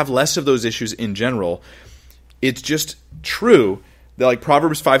 They just have less of those issues in general. It's just true that, like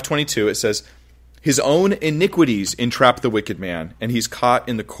Proverbs 5:22, it says, his own iniquities entrap the wicked man, and he's caught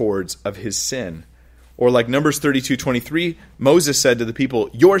in the cords of his sin. Or like Numbers 32:23, Moses said to the people,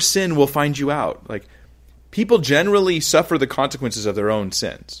 your sin will find you out. Like, people generally suffer the consequences of their own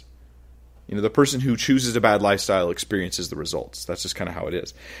sins. You know, the person who chooses a bad lifestyle experiences the results. That's just kind of how it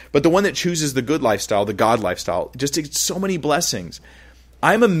is. But the one that chooses the good lifestyle, the God lifestyle, just gets so many blessings.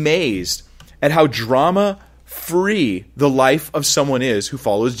 I'm amazed at how drama-free the life of someone is who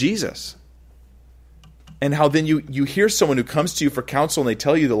follows Jesus. And how then you hear someone who comes to you for counsel and they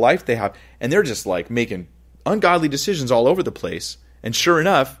tell you the life they have, and they're just like making ungodly decisions all over the place. And sure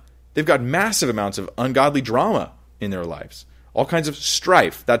enough, they've got massive amounts of ungodly drama in their lives. All kinds of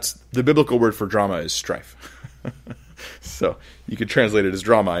strife. That's the biblical word for drama, is strife. So you could translate it as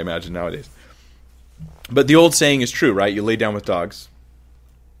drama, I imagine, nowadays. But the old saying is true, right? You lay down with dogs,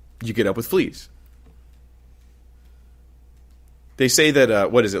 you get up with fleas. They say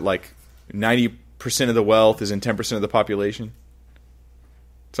that, what is it, like 90% of the wealth is in 10% of the population?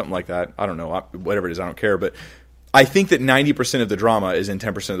 Something like that. I don't know. Whatever it is, I don't care. But I think that 90% of the drama is in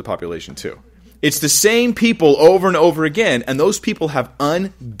 10% of the population too. It's the same people over and over again, and those people have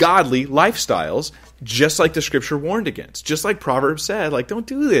ungodly lifestyles, just like the Scripture warned against. Just like Proverbs said, like, don't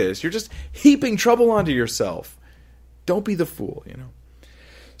do this. You're just heaping trouble onto yourself. Don't be the fool, you know.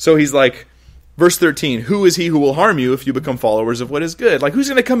 So he's like, verse 13, who is he who will harm you if you become followers of what is good? Like, who's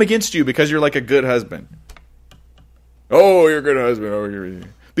going to come against you because you're like a good husband? Oh, you're a good husband. Oh, you're...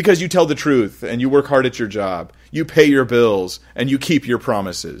 Because you tell the truth, and you work hard at your job. You pay your bills, and you keep your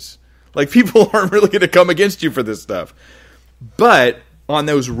promises. Like, people aren't really going to come against you for this stuff. But on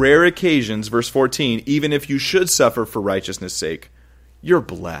those rare occasions, verse 14, even if you should suffer for righteousness' sake, you're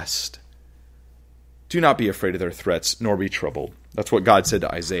blessed. Do not be afraid of their threats, nor be troubled. That's what God said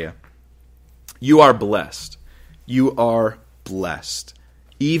to Isaiah. You are blessed. You are blessed,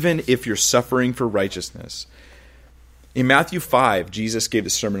 even if you're suffering for righteousness. In Matthew 5, Jesus gave the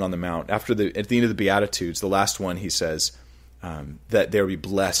Sermon on the Mount. At the end of the Beatitudes, the last one, he says, that they'll be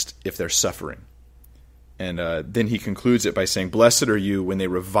blessed if they're suffering. And then he concludes it by saying, blessed are you when they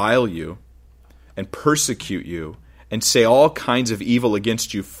revile you and persecute you and say all kinds of evil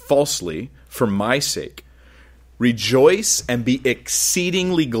against you falsely for my sake. Rejoice and be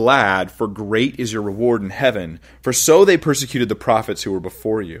exceedingly glad, for great is your reward in heaven, for so they persecuted the prophets who were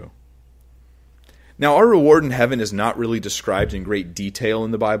before you. Now, our reward in heaven is not really described in great detail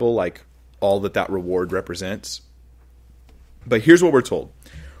in the Bible, like all that reward represents. But here's what we're told.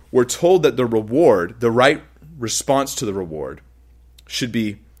 We're told that the reward, the right response to the reward, should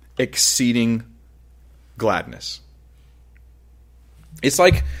be exceeding gladness. It's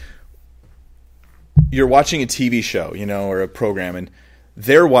like you're watching a TV show, you know, or a program, and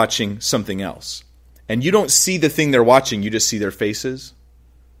they're watching something else. And you don't see the thing they're watching, you just see their faces.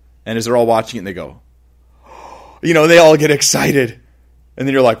 And as they're all watching it, they go, you know, they all get excited. And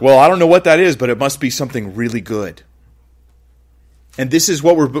then you're like, well, I don't know what that is, but it must be something really good. And this is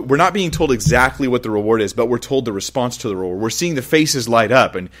what we're not being told exactly what the reward is, but we're told the response to the reward. We're seeing the faces light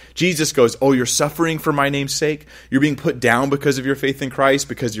up. And Jesus goes, oh, you're suffering for my name's sake? You're being put down because of your faith in Christ,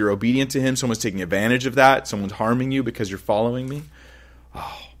 because you're obedient to him? Someone's taking advantage of that? Someone's harming you because you're following me?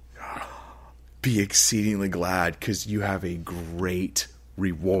 Oh, be exceedingly glad, because you have a great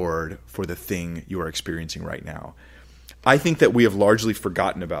reward for the thing you are experiencing right now. I think that we have largely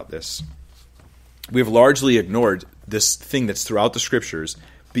forgotten about this. We have largely ignored this thing that's throughout the Scriptures,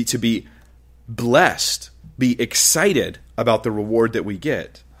 to be blessed, be excited about the reward that we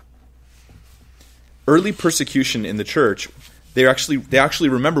get. Early persecution in the church, they actually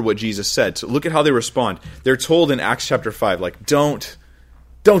remember what Jesus said. So look at how they respond. They're told in Acts chapter 5, like, don't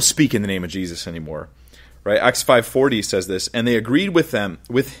speak in the name of Jesus anymore. Right? Acts 5:40 says this, and they agreed with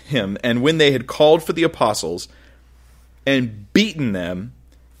him, and when they had called for the apostles and beaten them,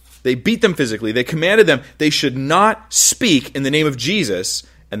 they beat them physically. They commanded them they should not speak in the name of Jesus,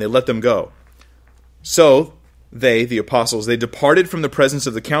 and they let them go. So they, the apostles, they departed from the presence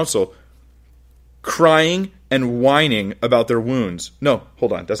of the council, crying and whining about their wounds. No,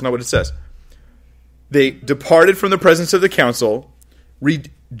 hold on. That's not what it says. They departed from the presence of the council,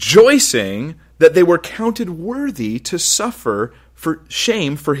 rejoicing that they were counted worthy to suffer for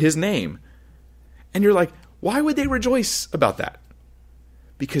shame for his name. And you're like, why would they rejoice about that?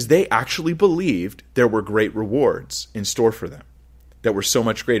 Because they actually believed there were great rewards in store for them. that were so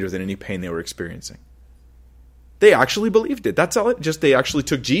much greater than any pain they were experiencing. They actually believed it. That's all it just, they actually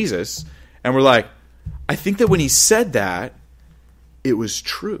took Jesus and were like, I think that when he said that, it was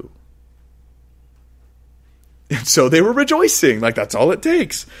true. And so they were rejoicing. Like, that's all it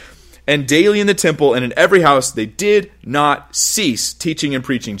takes. And daily in the temple and in every house, they did not cease teaching and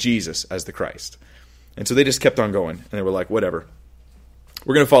preaching Jesus as the Christ. And so they just kept on going. And they were like, whatever.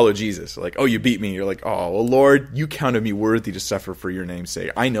 We're going to follow Jesus. Like, oh, you beat me. You're like, oh, well, Lord, you counted me worthy to suffer for your name's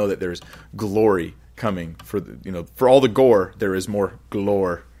sake. I know that there's glory coming for all the gore. There is more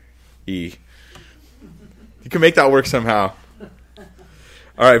glory. You can make that work somehow.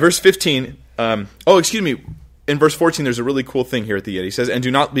 All right, verse 15. In verse 14, there's a really cool thing here at the end. He says, and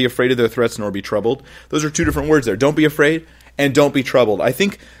do not be afraid of their threats, nor be troubled. Those are two different words there. Don't be afraid and don't be troubled. I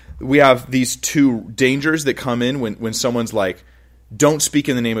think we have these two dangers that come in when someone's like, don't speak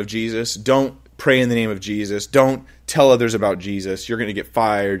in the name of Jesus. Don't pray in the name of Jesus. Don't tell others about Jesus. You're going to get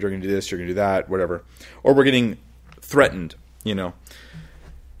fired. You're going to do this. You're going to do that, whatever. Or we're getting threatened,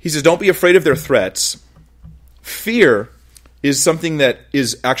 He says, don't be afraid of their threats. Fear is something that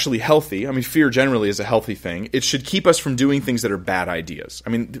is actually healthy. I mean, fear generally is a healthy thing. It should keep us from doing things that are bad ideas. I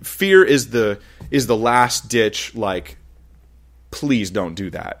mean, fear is the last ditch, like, please don't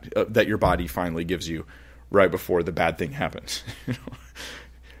do that, that your body finally gives you right before the bad thing happens.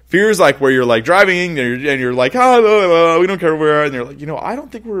 Fear is like where you're like driving and you're like, oh, we don't care where, and you're like, I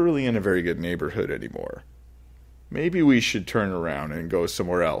don't think we're really in a very good neighborhood anymore. Maybe we should turn around and go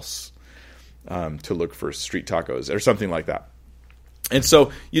somewhere else to look for street tacos or something like that. And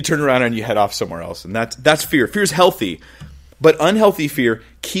so you turn around and you head off somewhere else. And that's fear. Fear is healthy. But unhealthy fear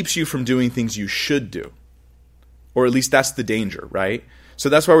keeps you from doing things you should do. Or at least that's the danger, right? So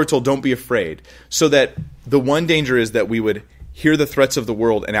that's why we're told don't be afraid. So that the one danger is that we would hear the threats of the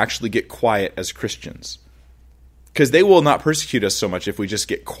world and actually get quiet as Christians. Because they will not persecute us so much if we just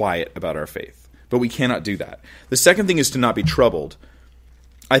get quiet about our faith. But we cannot do that. The second thing is to not be troubled.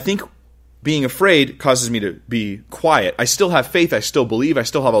 I think being afraid causes me to be quiet. I still have faith. I still believe. I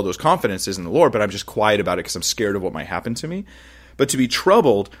still have all those confidences in the Lord, but I'm just quiet about it because I'm scared of what might happen to me. But to be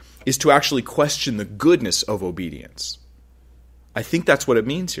troubled is to actually question the goodness of obedience. I think that's what it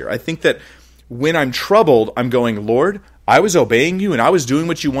means here. I think that when I'm troubled, I'm going, Lord, I was obeying you and I was doing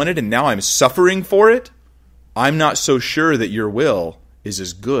what you wanted and now I'm suffering for it. I'm not so sure that your will is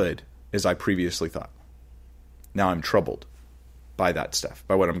as good as I previously thought. Now I'm troubled by that stuff,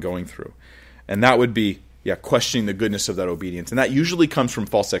 by what I'm going through. And that would be, questioning the goodness of that obedience. And that usually comes from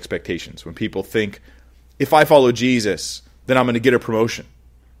false expectations. When people think, if I follow Jesus, then I'm going to get a promotion.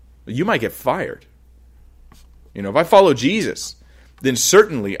 You might get fired. If I follow Jesus, then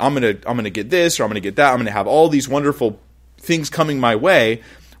certainly I'm going to get this or I'm going to get that. I'm going to have all these wonderful things coming my way.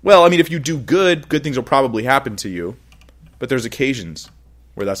 Well, I mean, if you do good things will probably happen to you. But there's occasions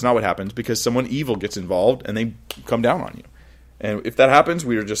where that's not what happens because someone evil gets involved and they come down on you. And if that happens,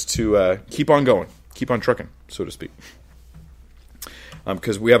 we are just to keep on going, keep on trucking, so to speak,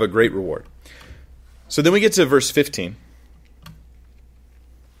 because we have a great reward. So then we get to verse 15,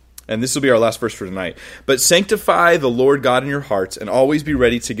 and this will be our last verse for tonight. But sanctify the Lord God in your hearts, and always be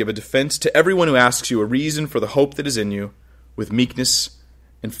ready to give a defense to everyone who asks you a reason for the hope that is in you, with meekness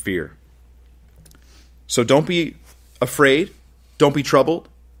and fear. So don't be afraid, don't be troubled.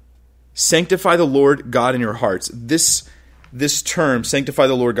 Sanctify the Lord God in your hearts. This term, sanctify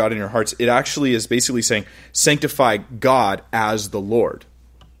the Lord God in your hearts, it actually is basically saying sanctify God as the Lord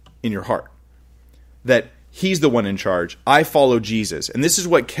in your heart. That he's the one in charge. I follow Jesus. And this is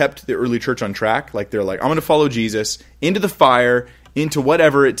what kept the early church on track. Like they're like, I'm going to follow Jesus into the fire, into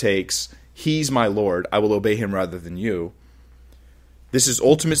whatever it takes. He's my Lord. I will obey him rather than you. This is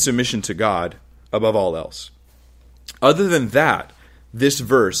ultimate submission to God above all else. Other than that, this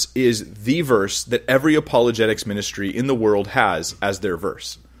verse is the verse that every apologetics ministry in the world has as their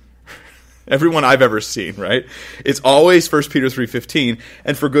verse. Everyone I've ever seen, right? It's always 1 Peter 3:15,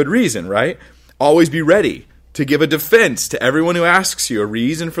 and for good reason, right? Always be ready to give a defense to everyone who asks you a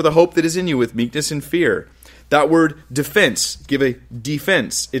reason for the hope that is in you with meekness and fear. That word defense, give a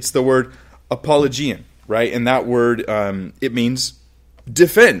defense. It's the word apologian, right? And that word, it means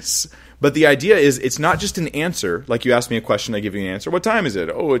defense. But the idea is it's not just an answer, like you ask me a question, I give you an answer. What time is it?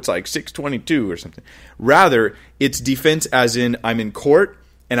 Oh, it's like 6:22 or something. Rather, it's defense as in I'm in court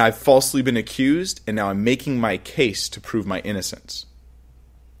and I've falsely been accused and now I'm making my case to prove my innocence.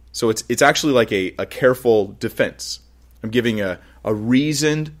 So it's actually like a careful defense. I'm giving a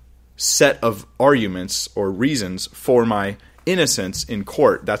reasoned set of arguments or reasons for my innocence in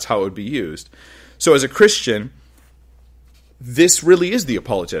court. That's how it would be used. So as a Christian, this really is the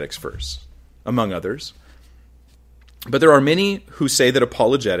apologetics verse, among others. But there are many who say that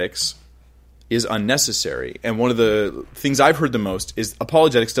apologetics is unnecessary. And one of the things I've heard the most is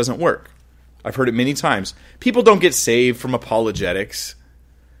apologetics doesn't work. I've heard it many times. People don't get saved from apologetics.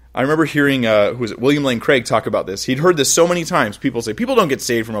 I remember hearing William Lane Craig talk about this. He'd heard this so many times. People say, people don't get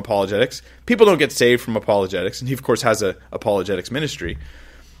saved from apologetics. People don't get saved from apologetics. And he, of course, has a apologetics ministry.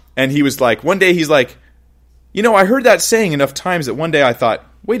 And he was like, one day he's like, I heard that saying enough times that one day I thought,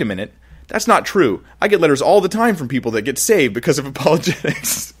 wait a minute, that's not true. I get letters all the time from people that get saved because of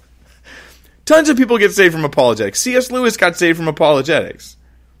apologetics. Tons of people get saved from apologetics. C.S. Lewis got saved from apologetics.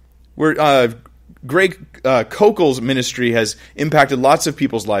 Greg Kokel's ministry has impacted lots of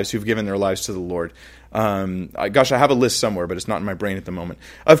people's lives who've given their lives to the Lord. I have a list somewhere, but it's not in my brain at the moment,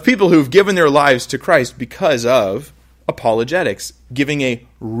 of people who've given their lives to Christ because of apologetics, giving a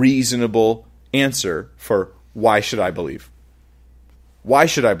reasonable answer for why should I believe? Why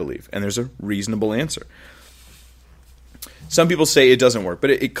should I believe? And there's a reasonable answer. Some people say it doesn't work, but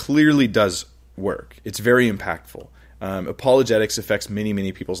it clearly does work. It's very impactful. Apologetics affects many,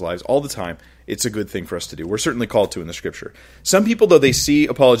 many people's lives all the time. It's a good thing for us to do. We're certainly called to in the Scripture. Some people, though, they see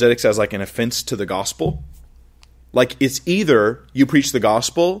apologetics as like an offense to the gospel. Like it's either you preach the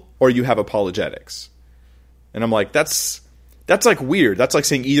gospel or you have apologetics. And I'm like, that's like weird. That's like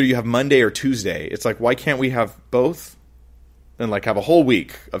saying either you have Monday or Tuesday. It's like, why can't we have both? And like have a whole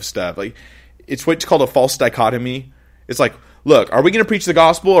week of stuff. Like it's what's called a false dichotomy. It's like, look, are we going to preach the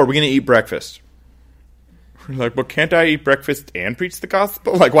gospel or are we going to eat breakfast? We're like, well, can't I eat breakfast and preach the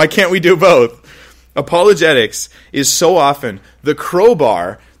gospel? Like, why can't we do both? Apologetics is so often the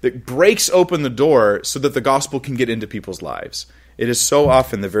crowbar that breaks open the door so that the gospel can get into people's lives. It is so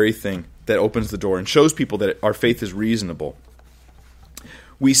often the very thing that opens the door and shows people that our faith is reasonable.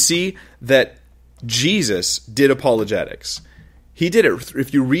 We see that Jesus did apologetics. He did it.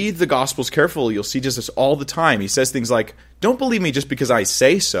 If you read the Gospels carefully, you'll see Jesus all the time. He says things like, don't believe me just because I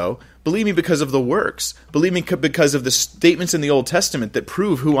say so. Believe me because of the works. Believe me because of the statements in the Old Testament that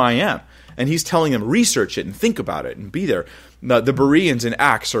prove who I am. And he's telling them, research it and think about it and be there. The Bereans in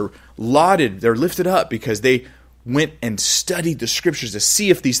Acts are lauded. They're lifted up because they went and studied the Scriptures to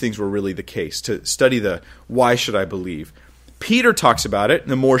see if these things were really the case, to study the why should I believe. Peter talks about it in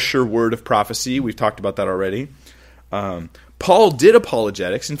the more sure word of prophecy. We've talked about that already. Paul did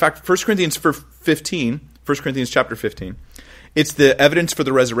apologetics. In fact, 1 Corinthians chapter 15, it's the evidence for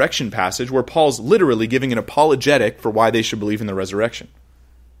the resurrection passage where Paul's literally giving an apologetic for why they should believe in the resurrection.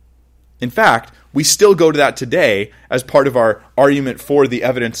 In fact, we still go to that today as part of our argument for the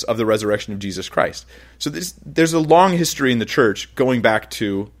evidence of the resurrection of Jesus Christ. So there's a long history in the church going back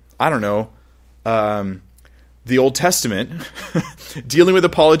to, the Old Testament, dealing with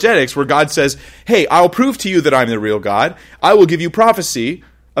apologetics, where God says, hey, I'll prove to you that I'm the real God. I will give you prophecy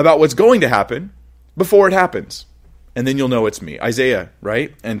about what's going to happen before it happens. And then you'll know it's me. Isaiah,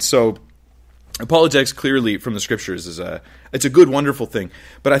 right? And so apologetics clearly from the Scriptures it's a good, wonderful thing.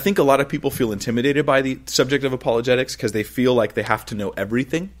 But I think a lot of people feel intimidated by the subject of apologetics because they feel like they have to know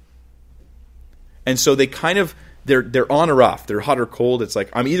everything. And so they kind of, they're on or off. They're hot or cold. It's like,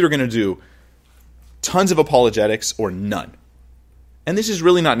 I'm either going to do tons of apologetics or none. And this is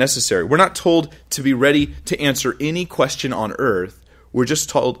really not necessary. We're not told to be ready to answer any question on earth. We're just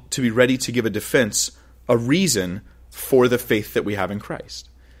told to be ready to give a defense, a reason for the faith that we have in Christ.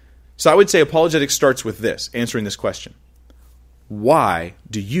 So I would say apologetics starts with this, answering this question. Why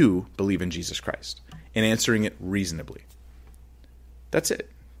do you believe in Jesus Christ? And answering it reasonably. That's it.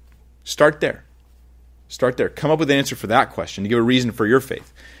 Start there. Start there. Come up with an answer for that question to give a reason for your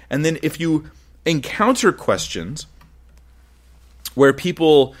faith. And then if you encounter questions where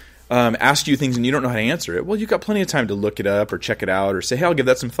people ask you things and you don't know how to answer it, well, you've got plenty of time to look it up or check it out or say, hey, I'll give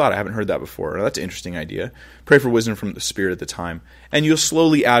that some thought. I haven't heard that before. Or, that's an interesting idea. Pray for wisdom from the Spirit at the time. And you'll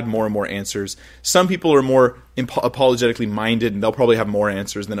slowly add more and more answers. Some people are more apologetically minded, and they'll probably have more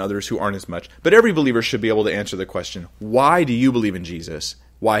answers than others who aren't as much. But every believer should be able to answer the question, why do you believe in Jesus?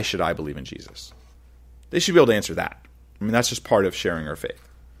 Why should I believe in Jesus? They should be able to answer that. I mean, that's just part of sharing our faith.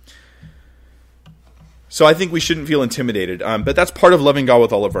 So I think we shouldn't feel intimidated, but that's part of loving God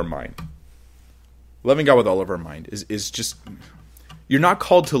with all of our mind. Loving God with all of our mind is just, you're not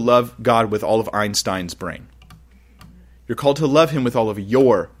called to love God with all of Einstein's brain. You're called to love him with all of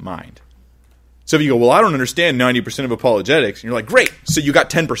your mind. So if you go, well, I don't understand 90% of apologetics, and you're like, great, so you got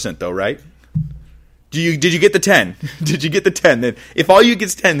 10% though, right? Did you get the 10? Did you get the 10? Then if all you get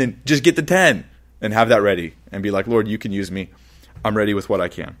is 10, then just get the 10 and have that ready and be like, Lord, you can use me. I'm ready with what I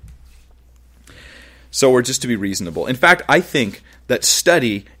can. So we're just to be reasonable. In fact, I think that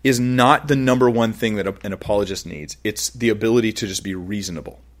study is not the number one thing that an apologist needs. It's the ability to just be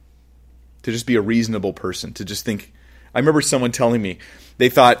reasonable. To just be a reasonable person. To just think, I remember someone telling me they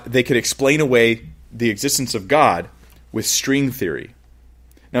thought they could explain away the existence of God with string theory.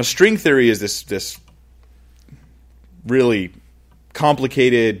 Now, string theory is this really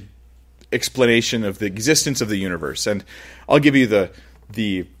complicated explanation of the existence of the universe. And I'll give you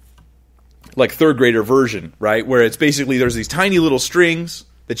the like third grader version, right? Where it's basically there's these tiny little strings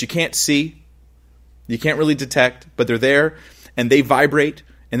that you can't see, you can't really detect, but they're there and they vibrate,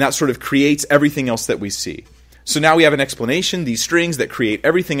 and that sort of creates everything else that we see. So now we have an explanation, these strings that create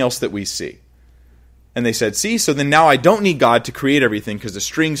everything else that we see. And they said, see, so then now I don't need God to create everything because the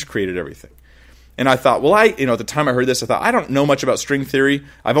strings created everything. And I thought, well, at the time I heard this, I thought, I don't know much about string theory.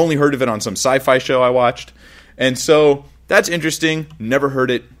 I've only heard of it on some sci-fi show I watched. And so that's interesting. Never heard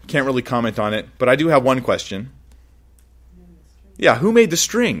it. Can't really comment on it. But I do have one question. Yeah, who made the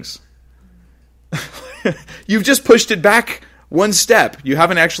strings? You've just pushed it back one step. You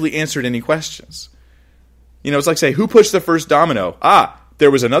haven't actually answered any questions. It's like, say, who pushed the first domino?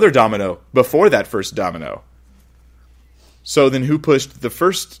 There was another domino before that first domino. So then who pushed the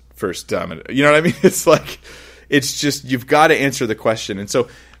first domino? You know what I mean? It's just, you've got to answer the question. And so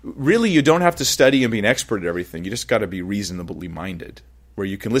really you don't have to study and be an expert at everything. You just got to be reasonably minded, where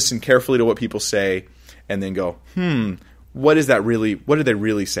you can listen carefully to what people say and then go, what are they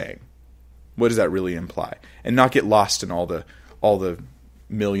really saying? What does that really imply? And not get lost in all the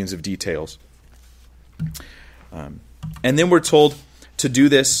millions of details. And then we're told to do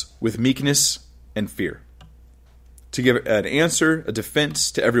this with meekness and fear. To give an answer, a defense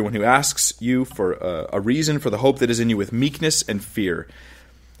to everyone who asks you for a reason for the hope that is in you with meekness and fear.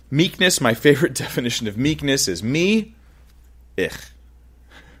 Meekness, my favorite definition of meekness is me.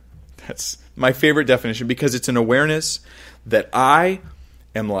 That's my favorite definition because it's an awareness that I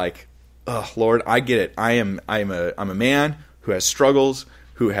am like, oh, Lord, I get it. I'm a man who has struggles,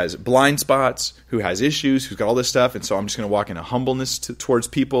 who has blind spots, who has issues, who's got all this stuff, and so I'm just going to walk in a humbleness towards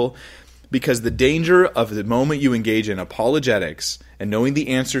people, because the danger of the moment you engage in apologetics and knowing the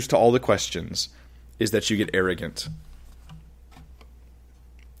answers to all the questions is that you get arrogant.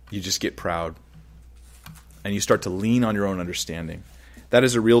 You just get proud, and you start to lean on your own understanding. That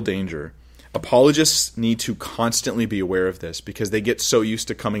is a real danger. Apologists need to constantly be aware of this because they get so used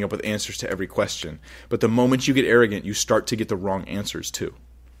to coming up with answers to every question. But the moment you get arrogant, you start to get the wrong answers too.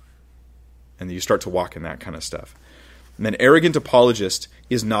 And you start to walk in that kind of stuff. And an arrogant apologist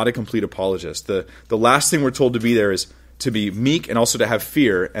is not a complete apologist. The last thing we're told to be there is to be meek and also to have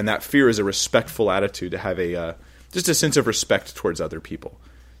fear. And that fear is a respectful attitude, to have just a sense of respect towards other people,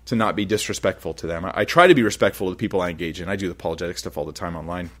 to not be disrespectful to them. I try to be respectful to the people I engage in. I do the apologetic stuff all the time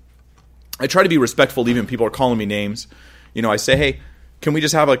online. I try to be respectful even when people are calling me names. I say, hey, can we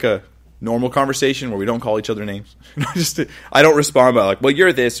just have like a normal conversation where we don't call each other names? I don't respond by like, well,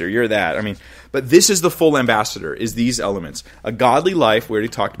 you're this or you're that. But this is the full ambassador, is these elements. A godly life, we already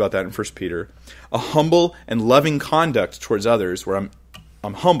talked about that in 1 Peter. A humble and loving conduct towards others, where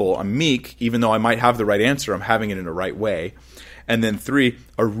I'm humble, I'm meek, even though I might have the right answer, I'm having it in the right way. And then 3,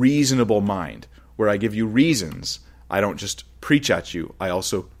 a reasonable mind, where I give you reasons. I don't just preach at you, I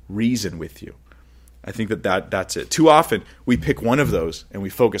also reason with you. I think that's it. Too often, we pick one of those and we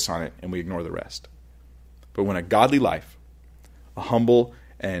focus on it and we ignore the rest. But when a godly life, a humble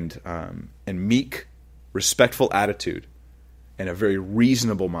and meek, respectful attitude, and a very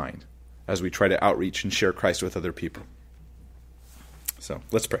reasonable mind as we try to outreach and share Christ with other people. So,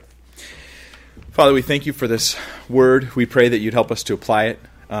 let's pray. Father, we thank you for this word. We pray that you'd help us to apply it.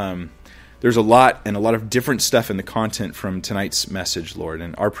 There's a lot of different stuff in the content from tonight's message, Lord,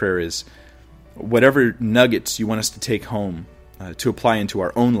 and our prayer is whatever nuggets you want us to take home to apply into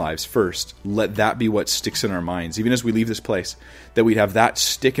our own lives first, let that be what sticks in our minds, even as we leave this place, that we'd have that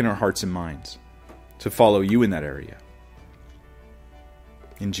stick in our hearts and minds to follow you in that area.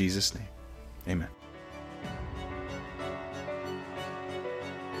 In Jesus' name, amen.